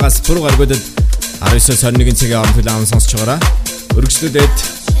 өдөр даваагаас пүрэв гаргуудад 19-21 цагийн хооронд удаан сонсож байгаараа. Өргөжлөдөд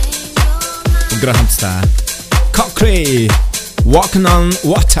өдрөө хамтдаа Corry Walking on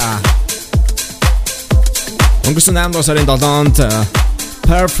Water. Өнгөрсөн 8 сарын 7-нд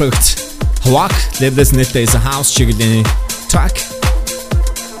Perfect Walk label-с нэртэй house чиглэлийн track.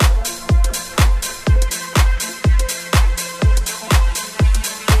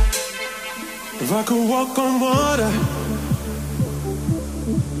 If I could walk on water,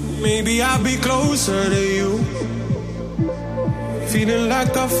 maybe I'd be closer to you. Feeling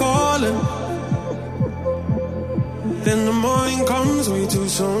like I've fallen, then the morning comes way too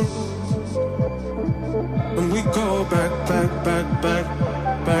soon. And we go back, back, back, back,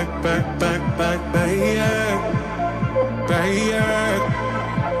 back, back, back, back, back, yeah, back, yeah.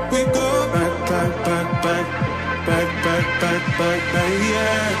 We go back, back, back, back, back, back, back, back, back,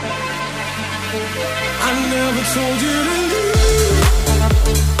 yeah. I never told you to leave,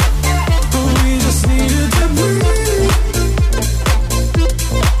 but we just needed to breathe.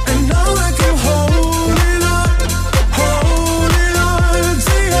 And now I can hold it on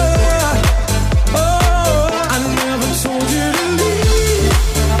to you.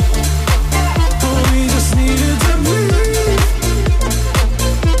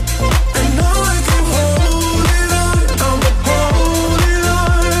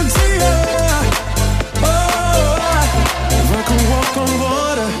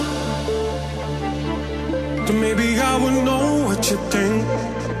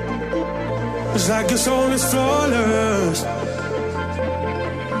 It's like your soul is flawless,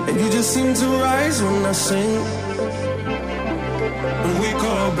 and you just seem to rise when I sing. And we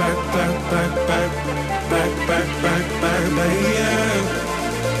go back, back, back, back, back, back, back, back, back, yeah,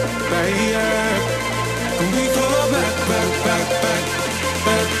 back, yeah. And we go back, back, back, back,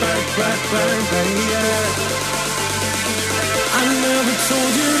 back, back, back, back, back, yeah. I never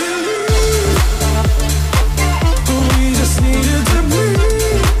told you to leave, but we just needed to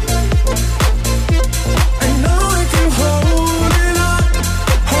breathe. And now I can hold it on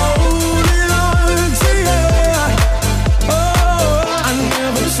to you. Oh, I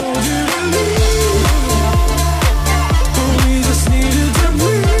never told you to leave, but we just needed to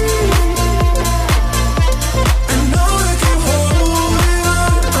breathe. And now I can hold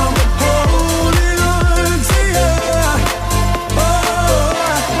it on to you.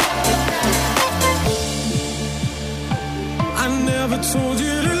 I never told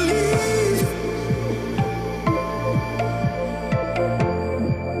you to leave,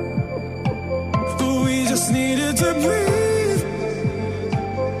 but we just needed to breathe.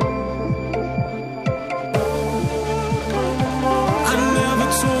 I never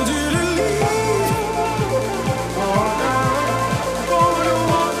told you to leave, but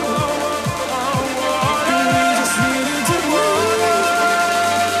we just needed to breathe.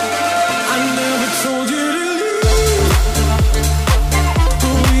 I never told you to leave,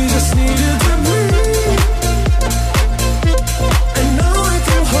 but we just needed to breathe. And now I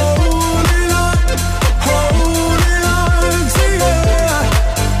can hold it on to you.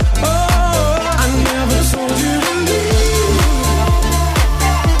 Oh, I never told you to leave,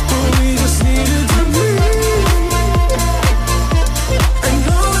 but we just needed to breathe. And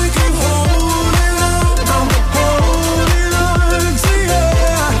now I can hold it on to you.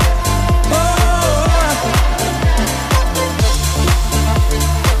 Oh.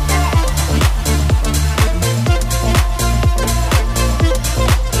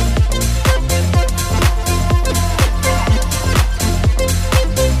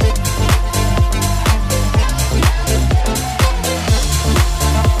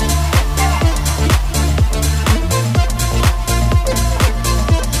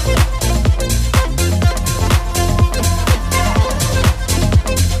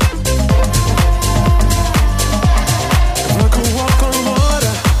 If I could walk on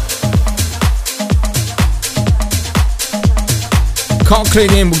water,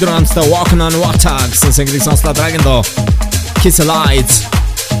 Concrete-ийн бүгд хамтдаа Walking on Water гэсэн single-ийг сонслоо дараагийн доо Kiss a Light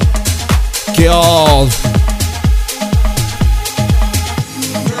Girl.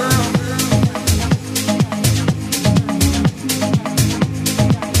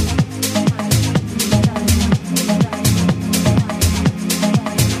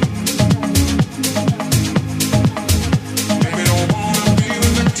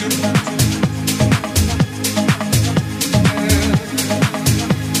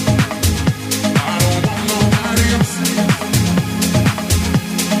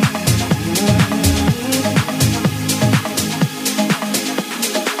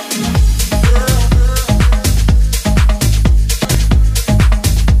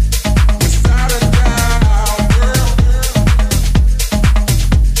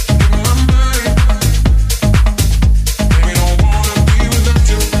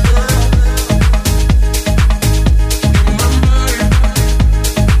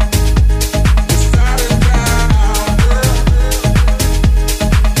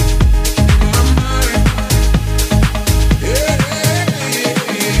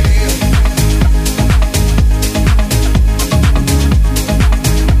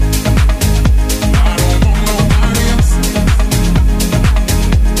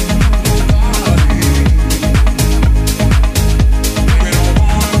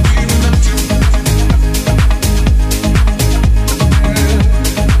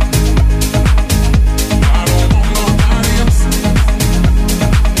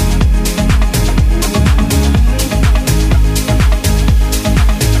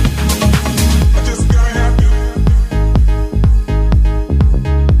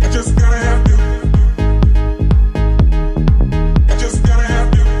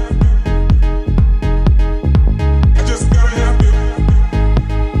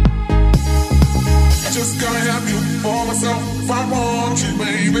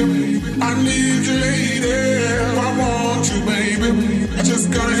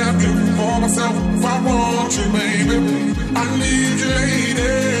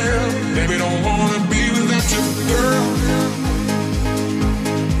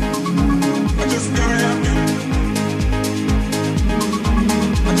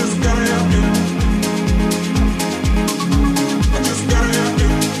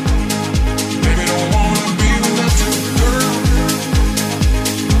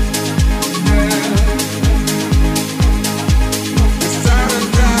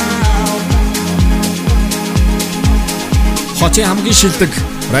 хотын хамгийн шилдэг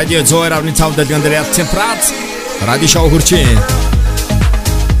радио 102.5 дэлгэн дээр Yalaltiin радио шоу хүрчээ.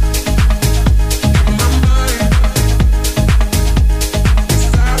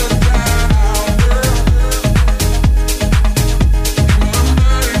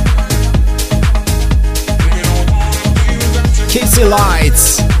 Kissy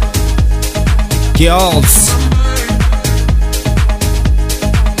Lights, Girls.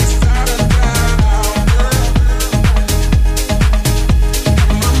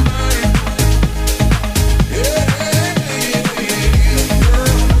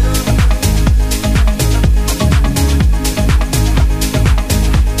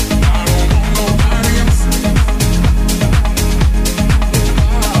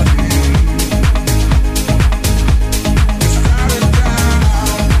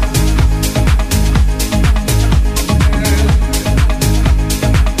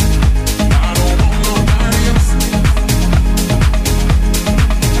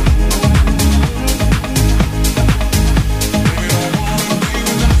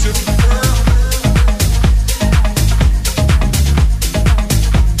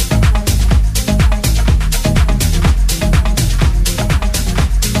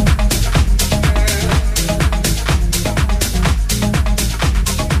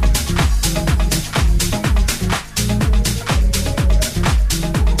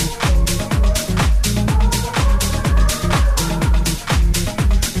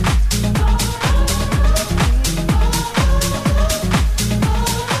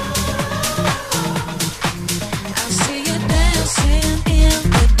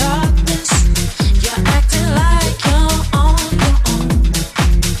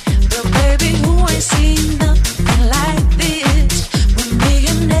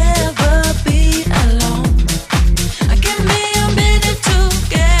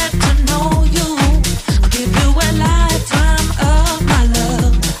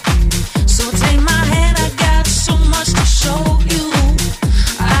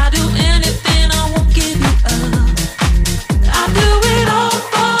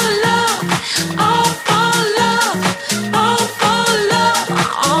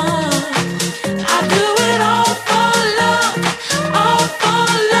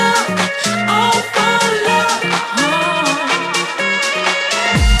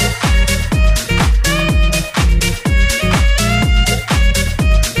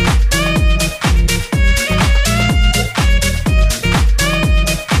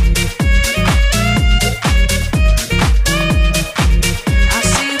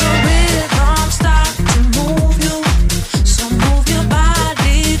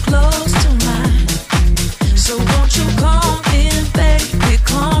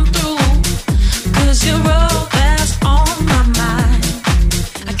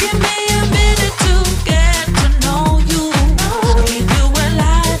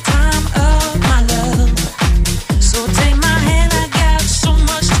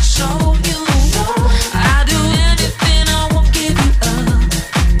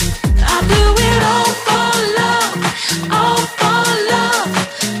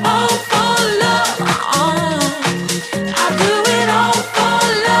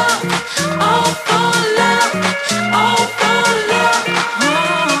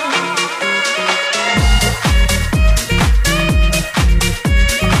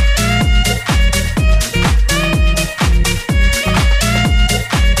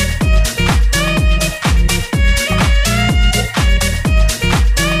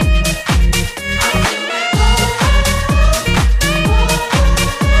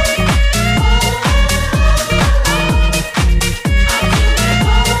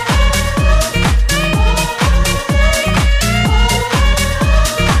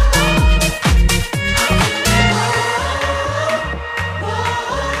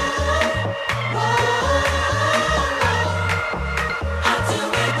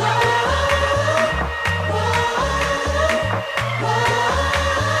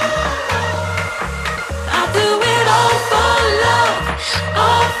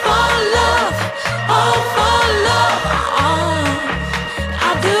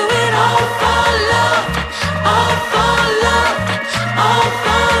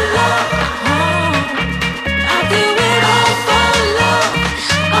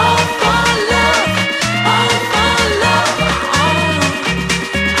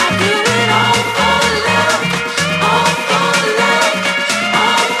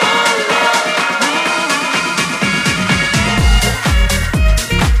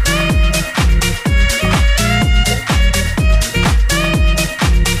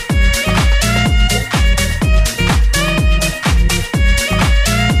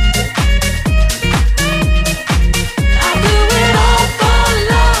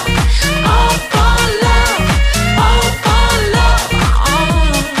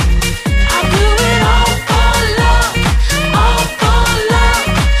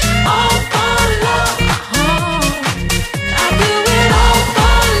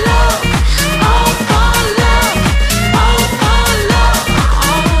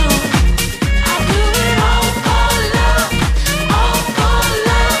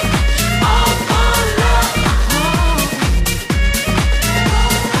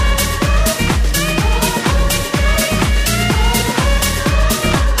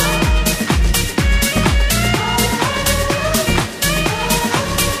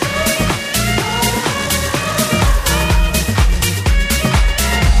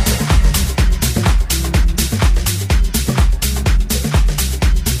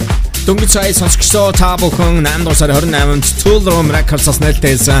 Дөнгөж сая сонсогчдоо та бүхэн 8 дугаар сарын 28-нд LoveHrtz Records-аас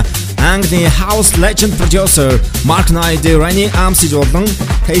нээлттэйсэн Английн House Legend Producer Mark Knight Rani Amsij болон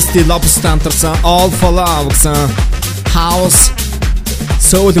Tasty Lobster хамтарсан All for Love гэсэн House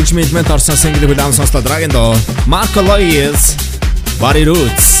Soul хөгжмийн элемент орсон single хүлээн сонслоо дараагийн доо Mark Loyes Body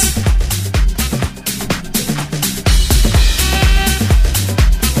Roots.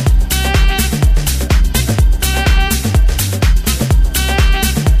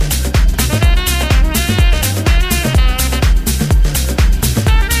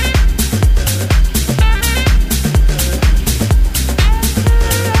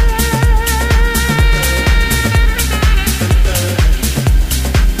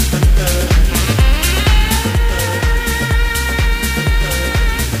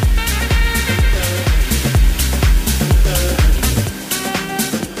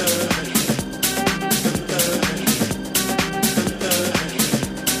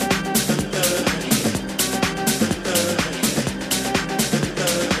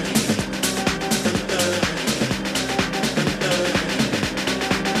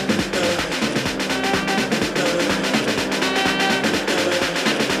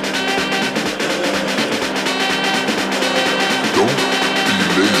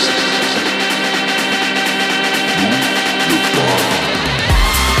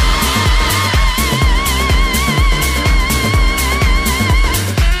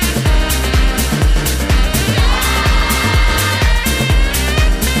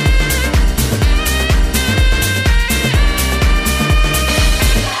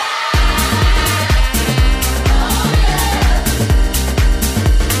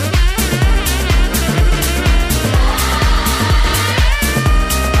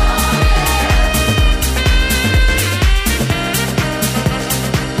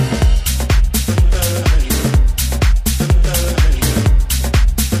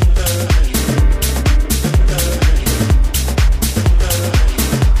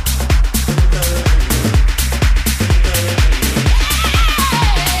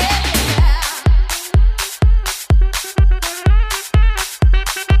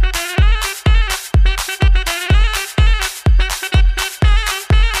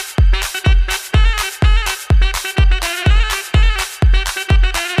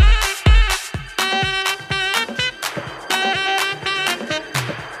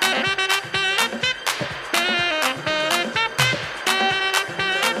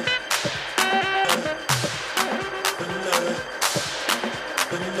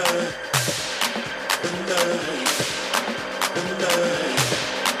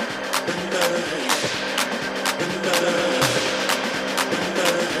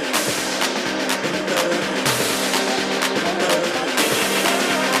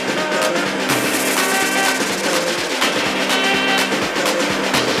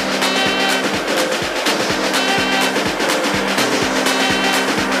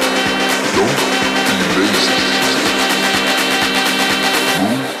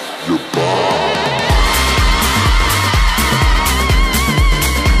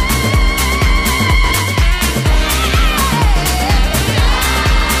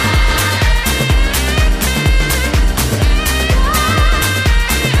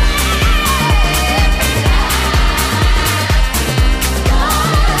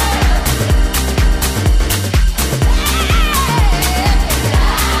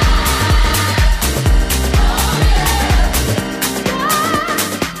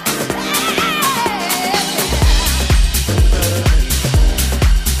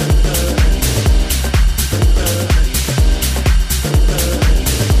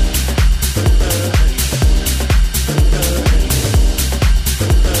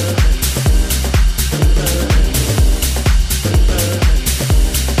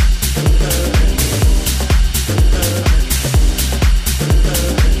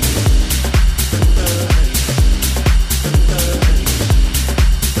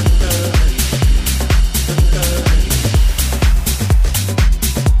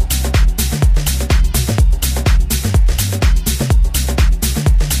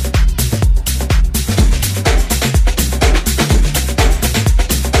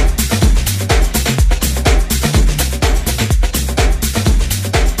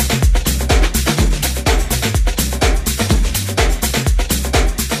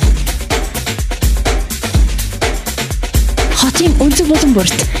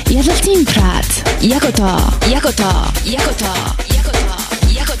 Бүрт Yalaltiin Prad Ягото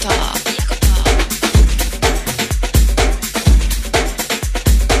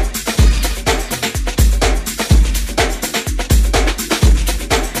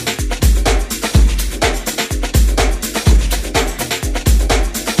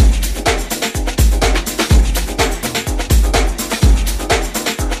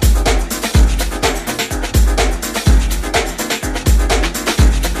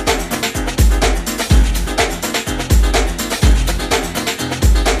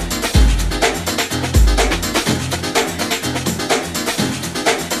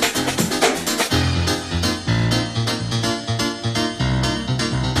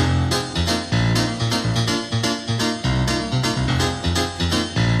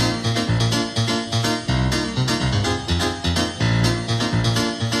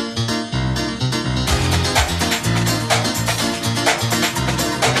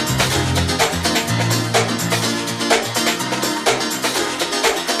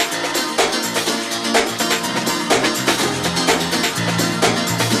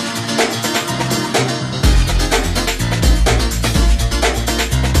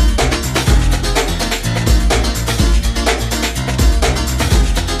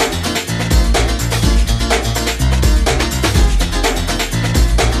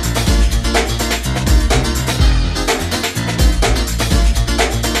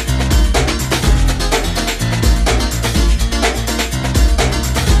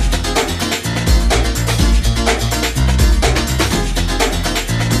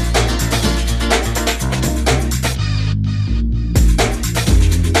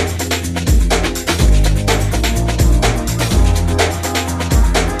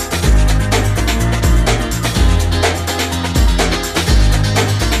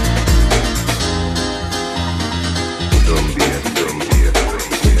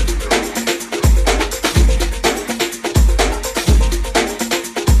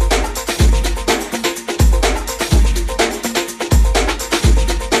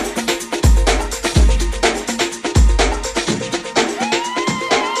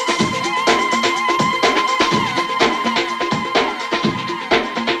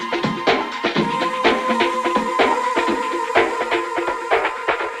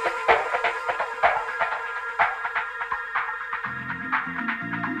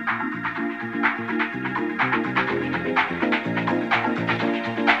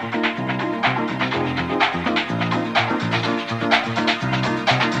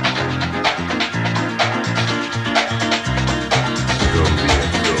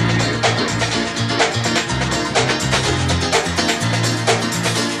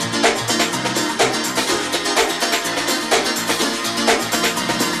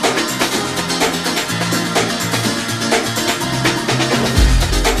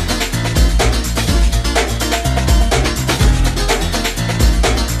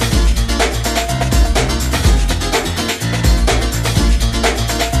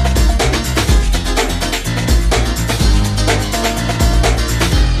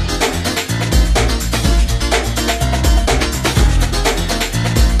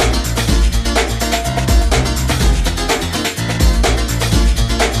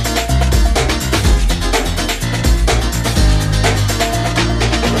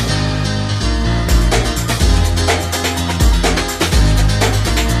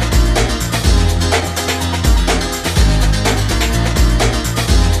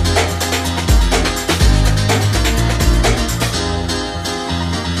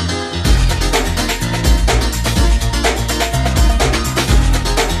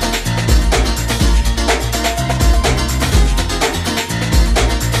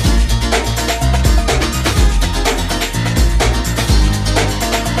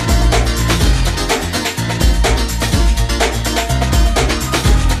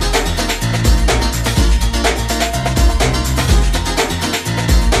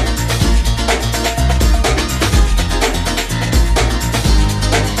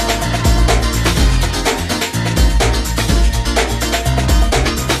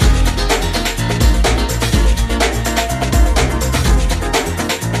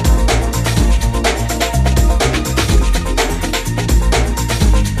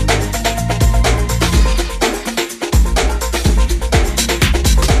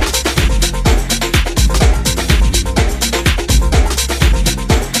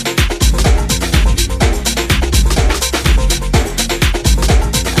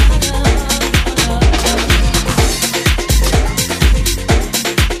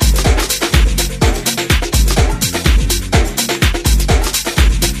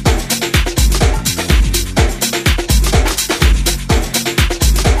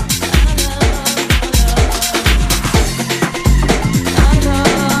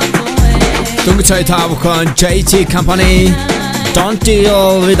Sorry Tavukon, JT Company, Don't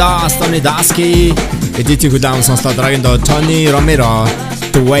Deal With Us, Tony Dasky, Editi Gudam sonsta dragendo Tony Romero,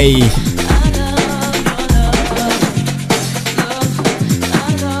 The Way.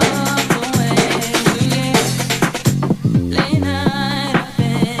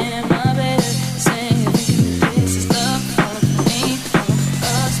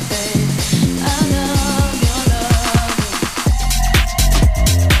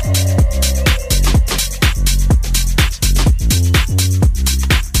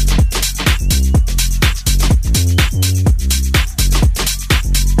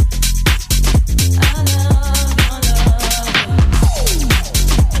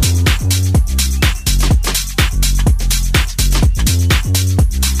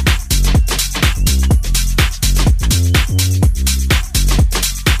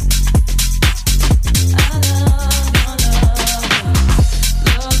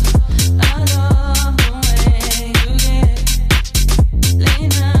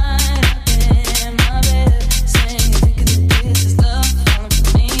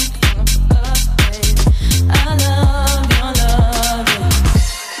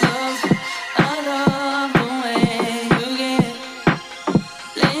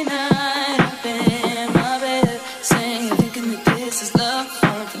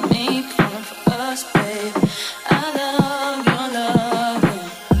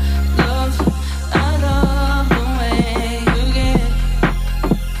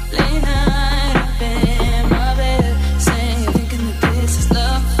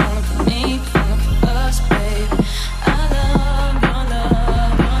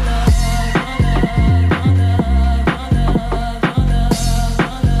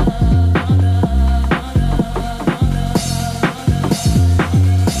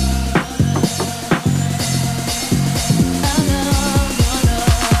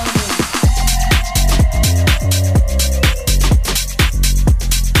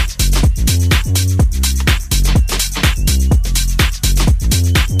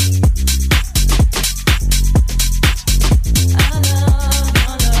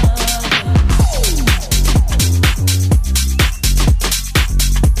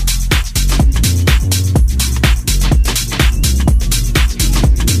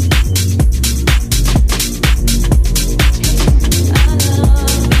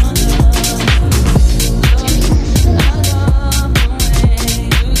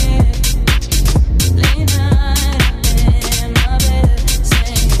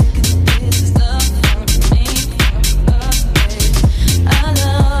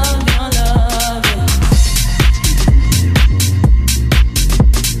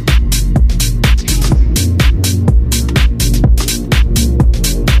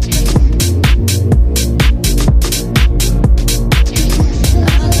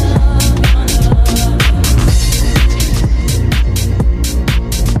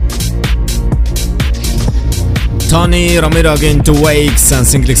 Tony Romeroгийн The Way гэсэн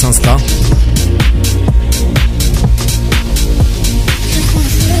single-ийг сонслоо.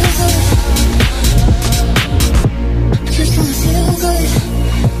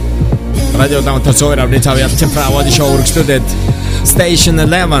 Radio Downtown Zoe avrebbe Yalalt bravo di show excluded Station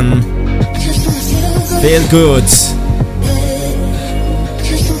 11 Feel Good.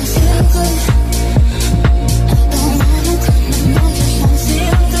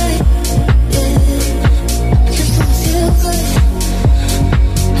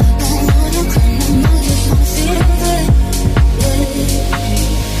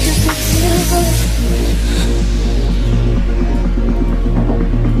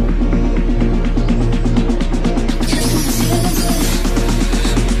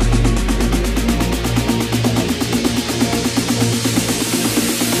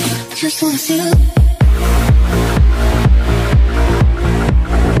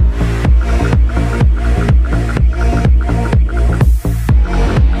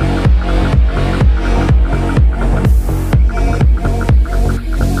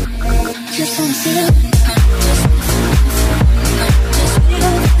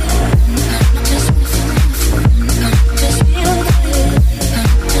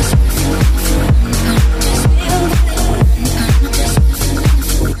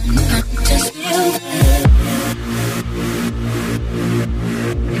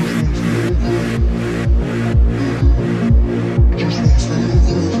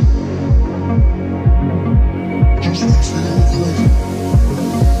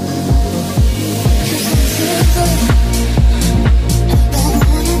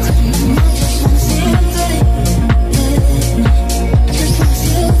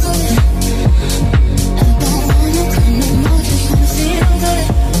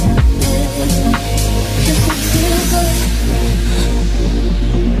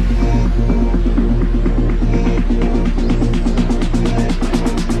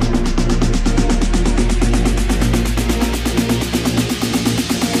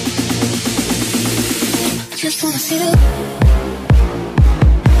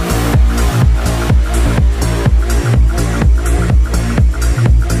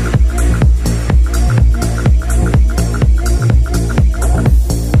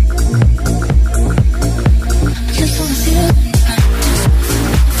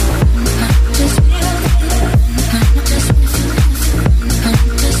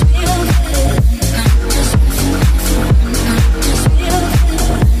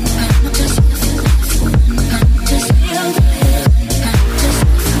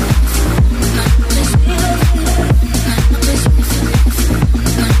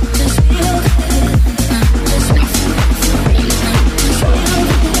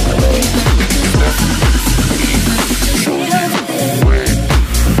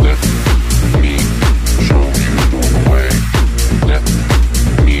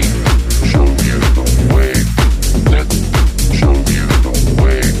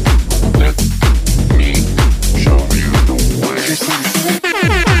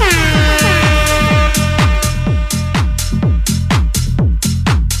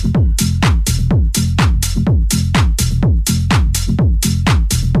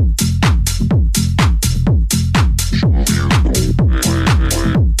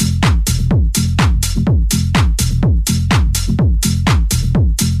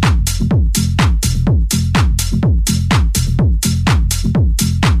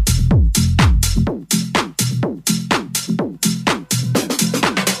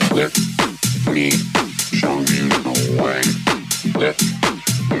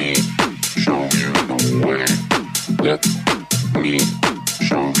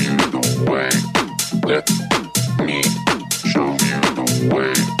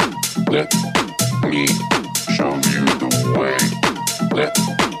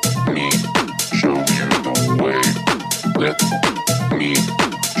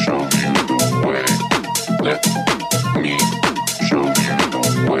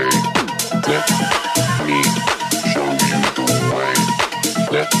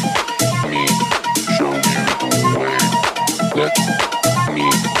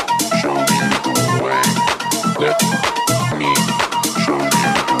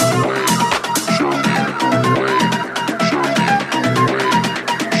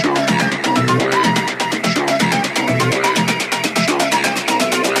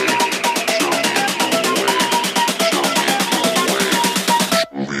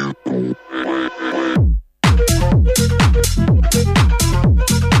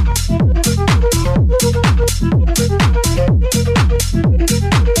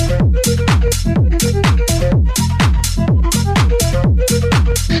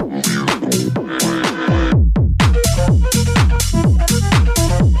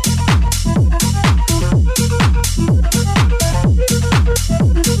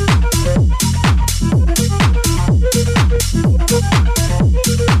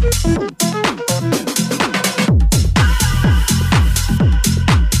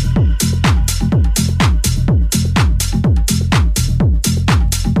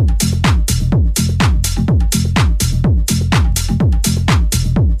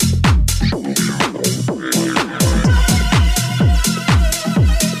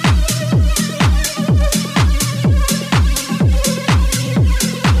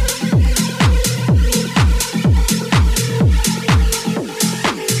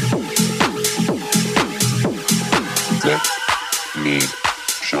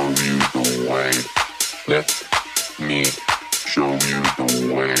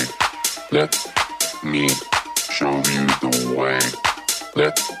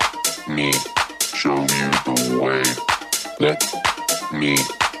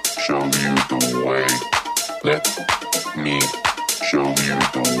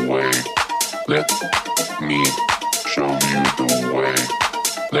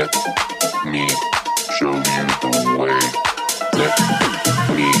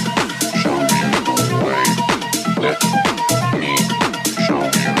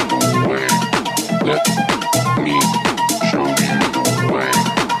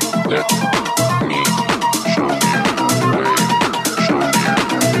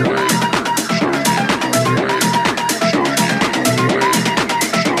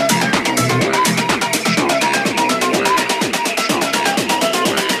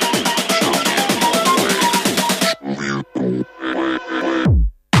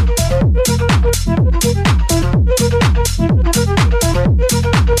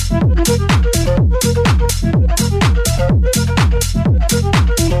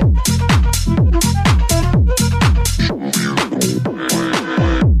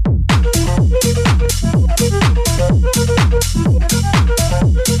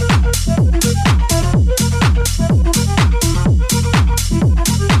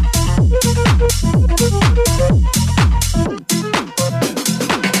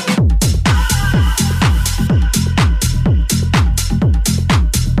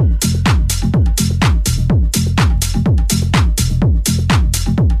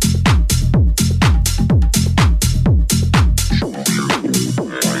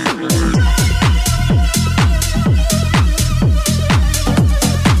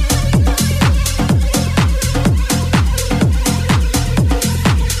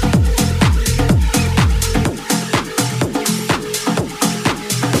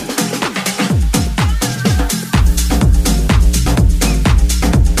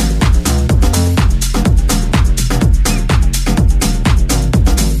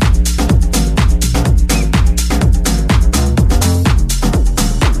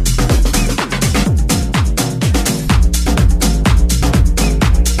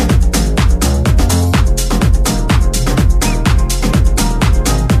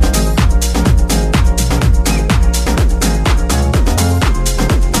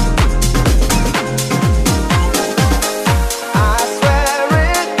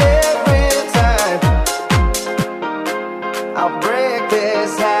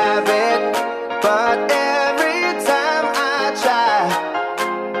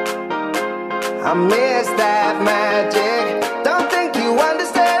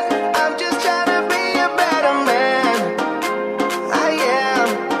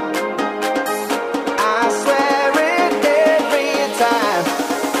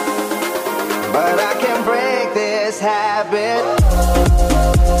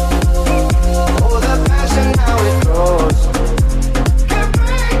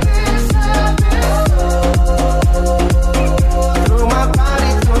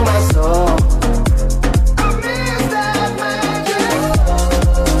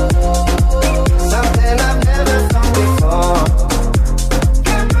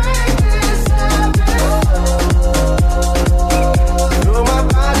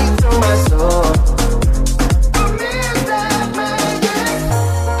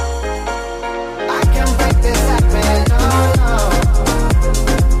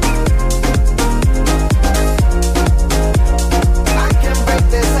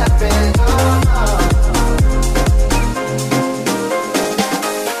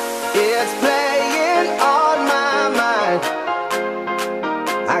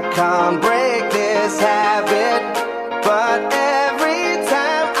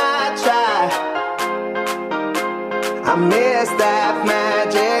 I miss that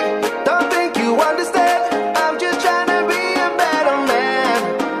magic. Don't think you understand. I'm just trying to be a better man.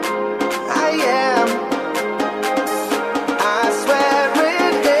 I am. I swear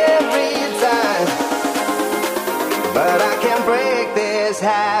it every time, but I can't break this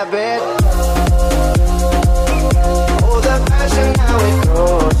habit. Oh, the passion, how it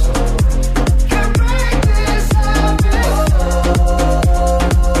goes. Can't break this habit.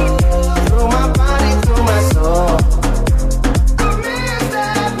 Through my body, through my soul. I miss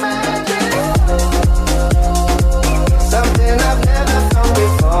that magic. Something I've never felt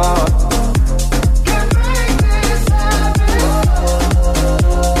before. Can't break this habit.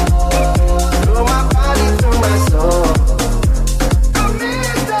 Through my body, through my soul. I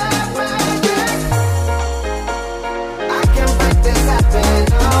miss that magic. I can't break this habit,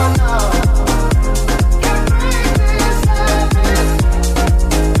 no, no. Can't break this habit.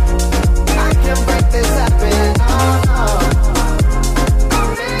 I can't break this habit, no, no. I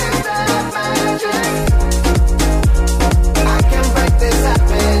miss that magic. I can't break this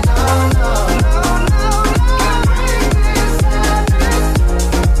habit, no, no, no, no, no.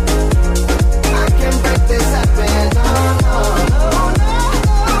 I can't break this habit, no, no, no, no.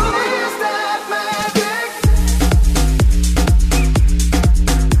 I miss that magic.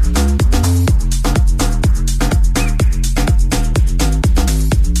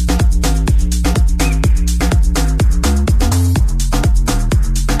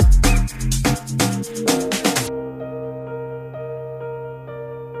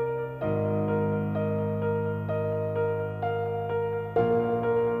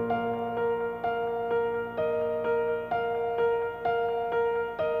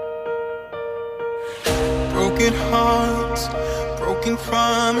 Broken hearts, broken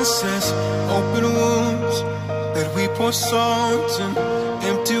promises, open wounds that we pour salt and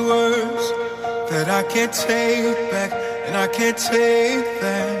empty words that I can't take back and I can't take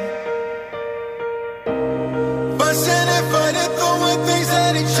that. Fussing and fighting, throwing things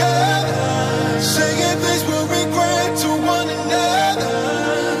at each other, saying things we'll regret to one another,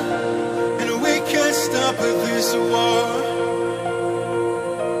 and we can't stop this war.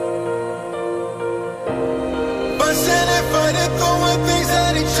 Fussing and fighting, throwing things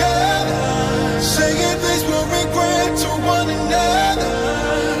at each other, saying things we'll regret to one another,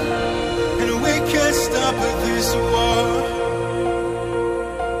 and we can't stop this war.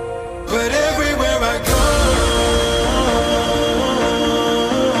 But everywhere I go,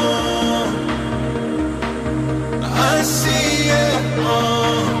 I see it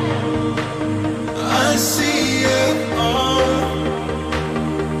all. I see it all.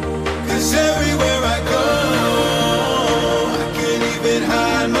 'Cause everywhere I go, I can't even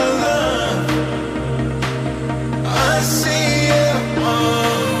hide my love. I see it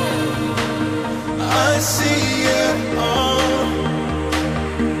all. I see it all.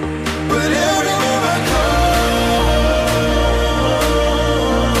 But everywhere I go,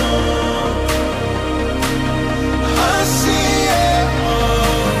 I see it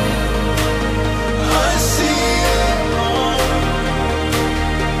all. I see it all.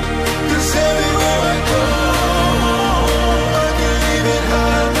 'Cause everywhere I go, I can't even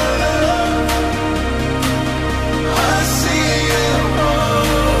hide my love. I see it all.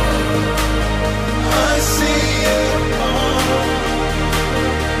 I see it all.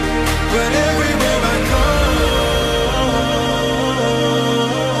 But everywhere I go,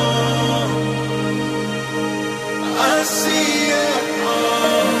 I see it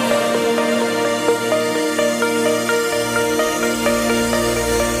all.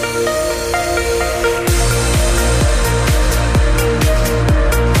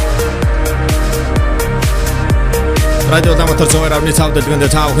 Radio Damatар зөөр авны цаавд дэлгэнд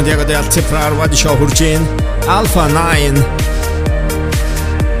таавханд яг одоо ялцсан Private Show хүрчэн Alpha 9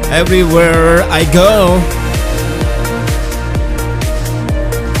 Everywhere I go.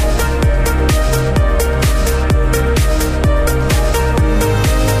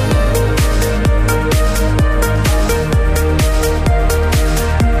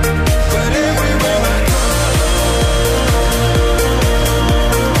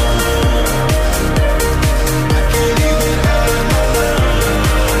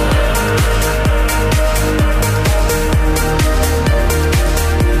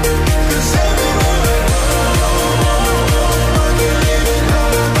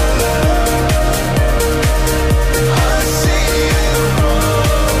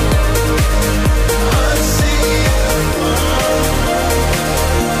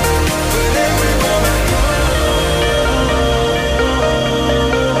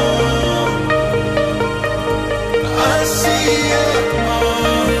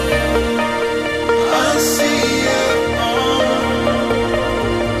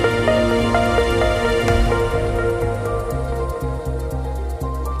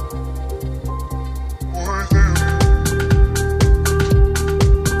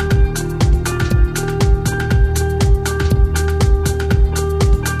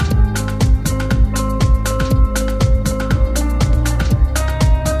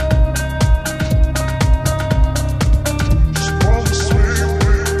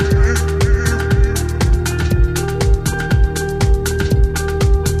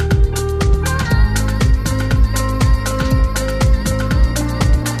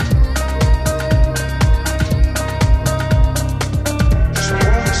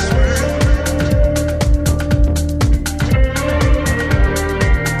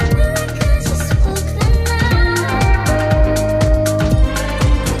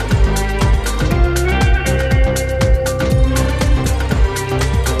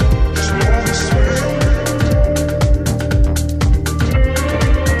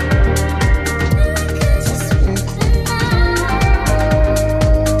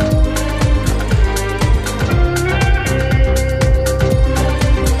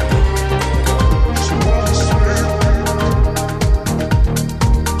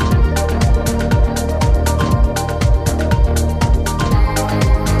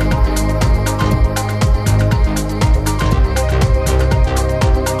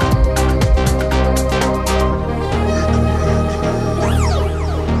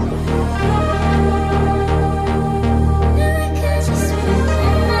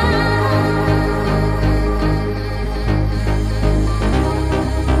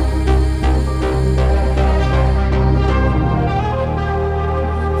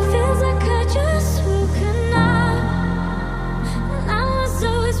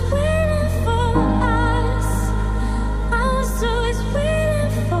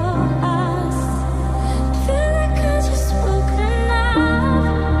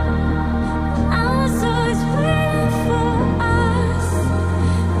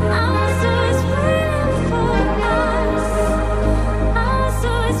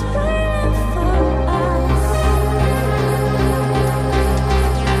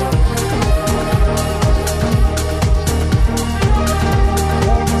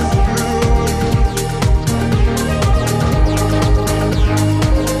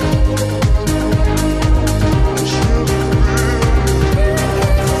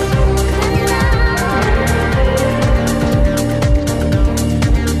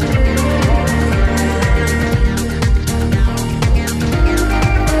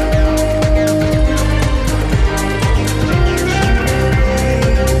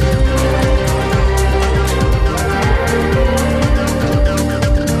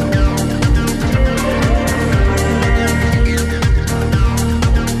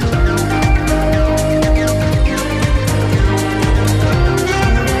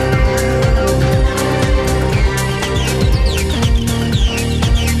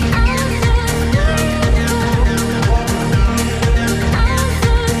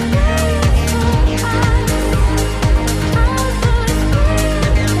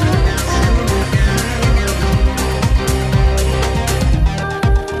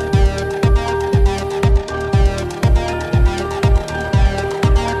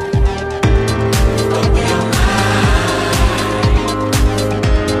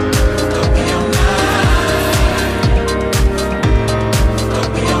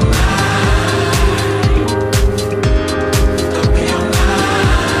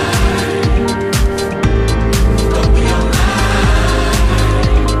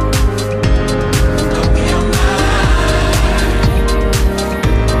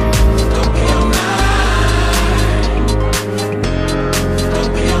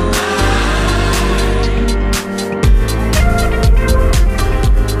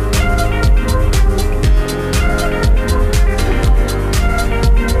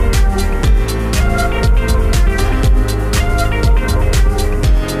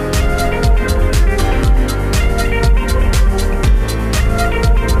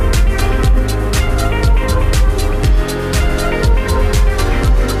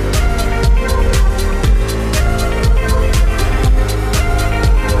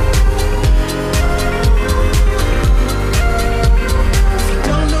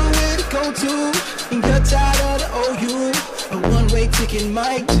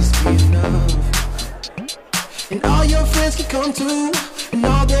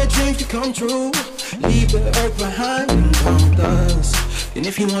 come true. Leave the earth behind and come with us. And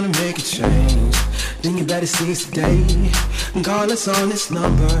if you wanna make a change, then you better seize the day. And call us on this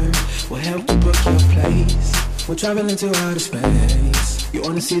number. We'll help you book your place. We're traveling to outer space. You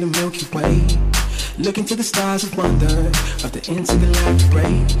wanna see the Milky Way? Look into the stars of wonder of the intergalactic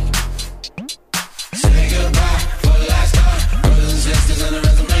break. Say goodbye for the last time. Brothers and sisters on the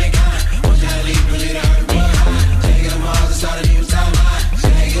resume kind. One time leave, really the earth behind. Take it to Mars and start a new timeline.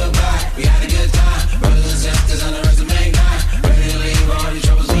 Say goodbye, we had a good time. Brothers and sisters on the resume kind. Ready to leave all your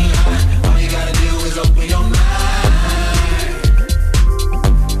troubles behind. All you gotta do is open your mind.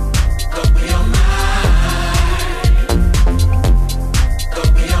 Open your mind.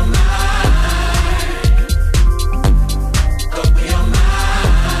 Open your mind. Open your mind.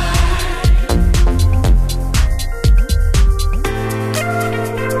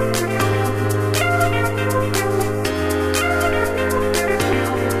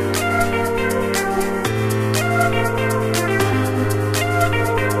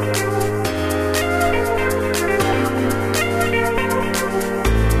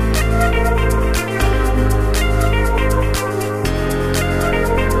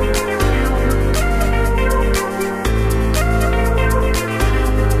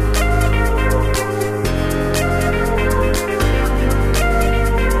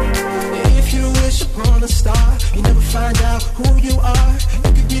 If you wish upon a star, you never find out who you are.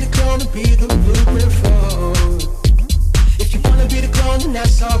 You could be the clone and be the blueprint for. If you wanna be the clone, then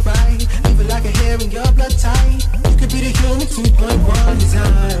that's alright. Leave it like a hair in your blood type. You could be the human 2.1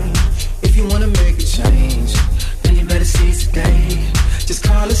 design. If you wanna make a change, then you better seize the day. Just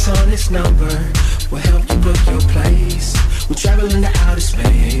call us on this number. We'll help you book your place. We're traveling to outer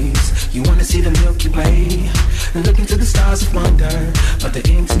space. You wanna see the Milky Way? And look into the stars of wonder of the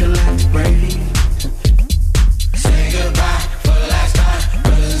intergalactic break. Say goodbye for the last time.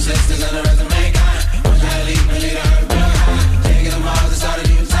 Brothers and sisters on the resume kind. One time leave, really the earth behind. Take it to Mars and start a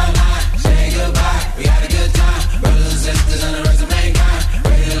new timeline. Say goodbye, we had a good time. Brothers and sisters on the resume kind.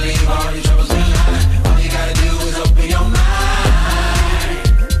 Ready to leave all your troubles behind. All you gotta do is open your mind.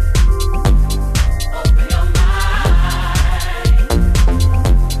 Open your mind.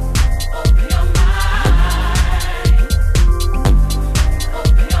 Open your mind. Open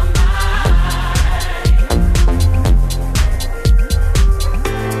your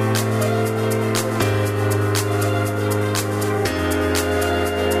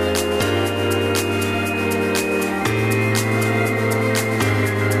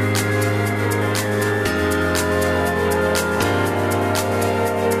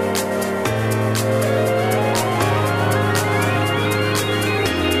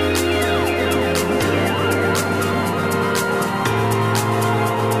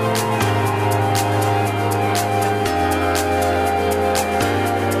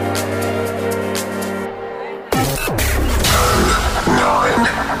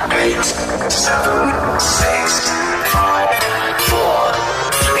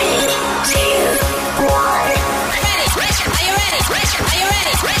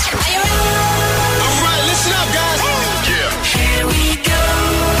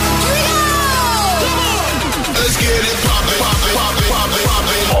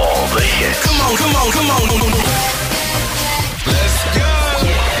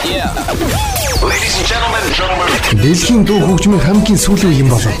Дэлхийн дуу хөгжмийн хамгийн сүүлийн юм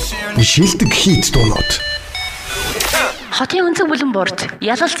болов. Шилдэг хит дуунууд. Хотын өнцөг бүлэн борт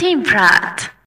Yalaltiin Prat.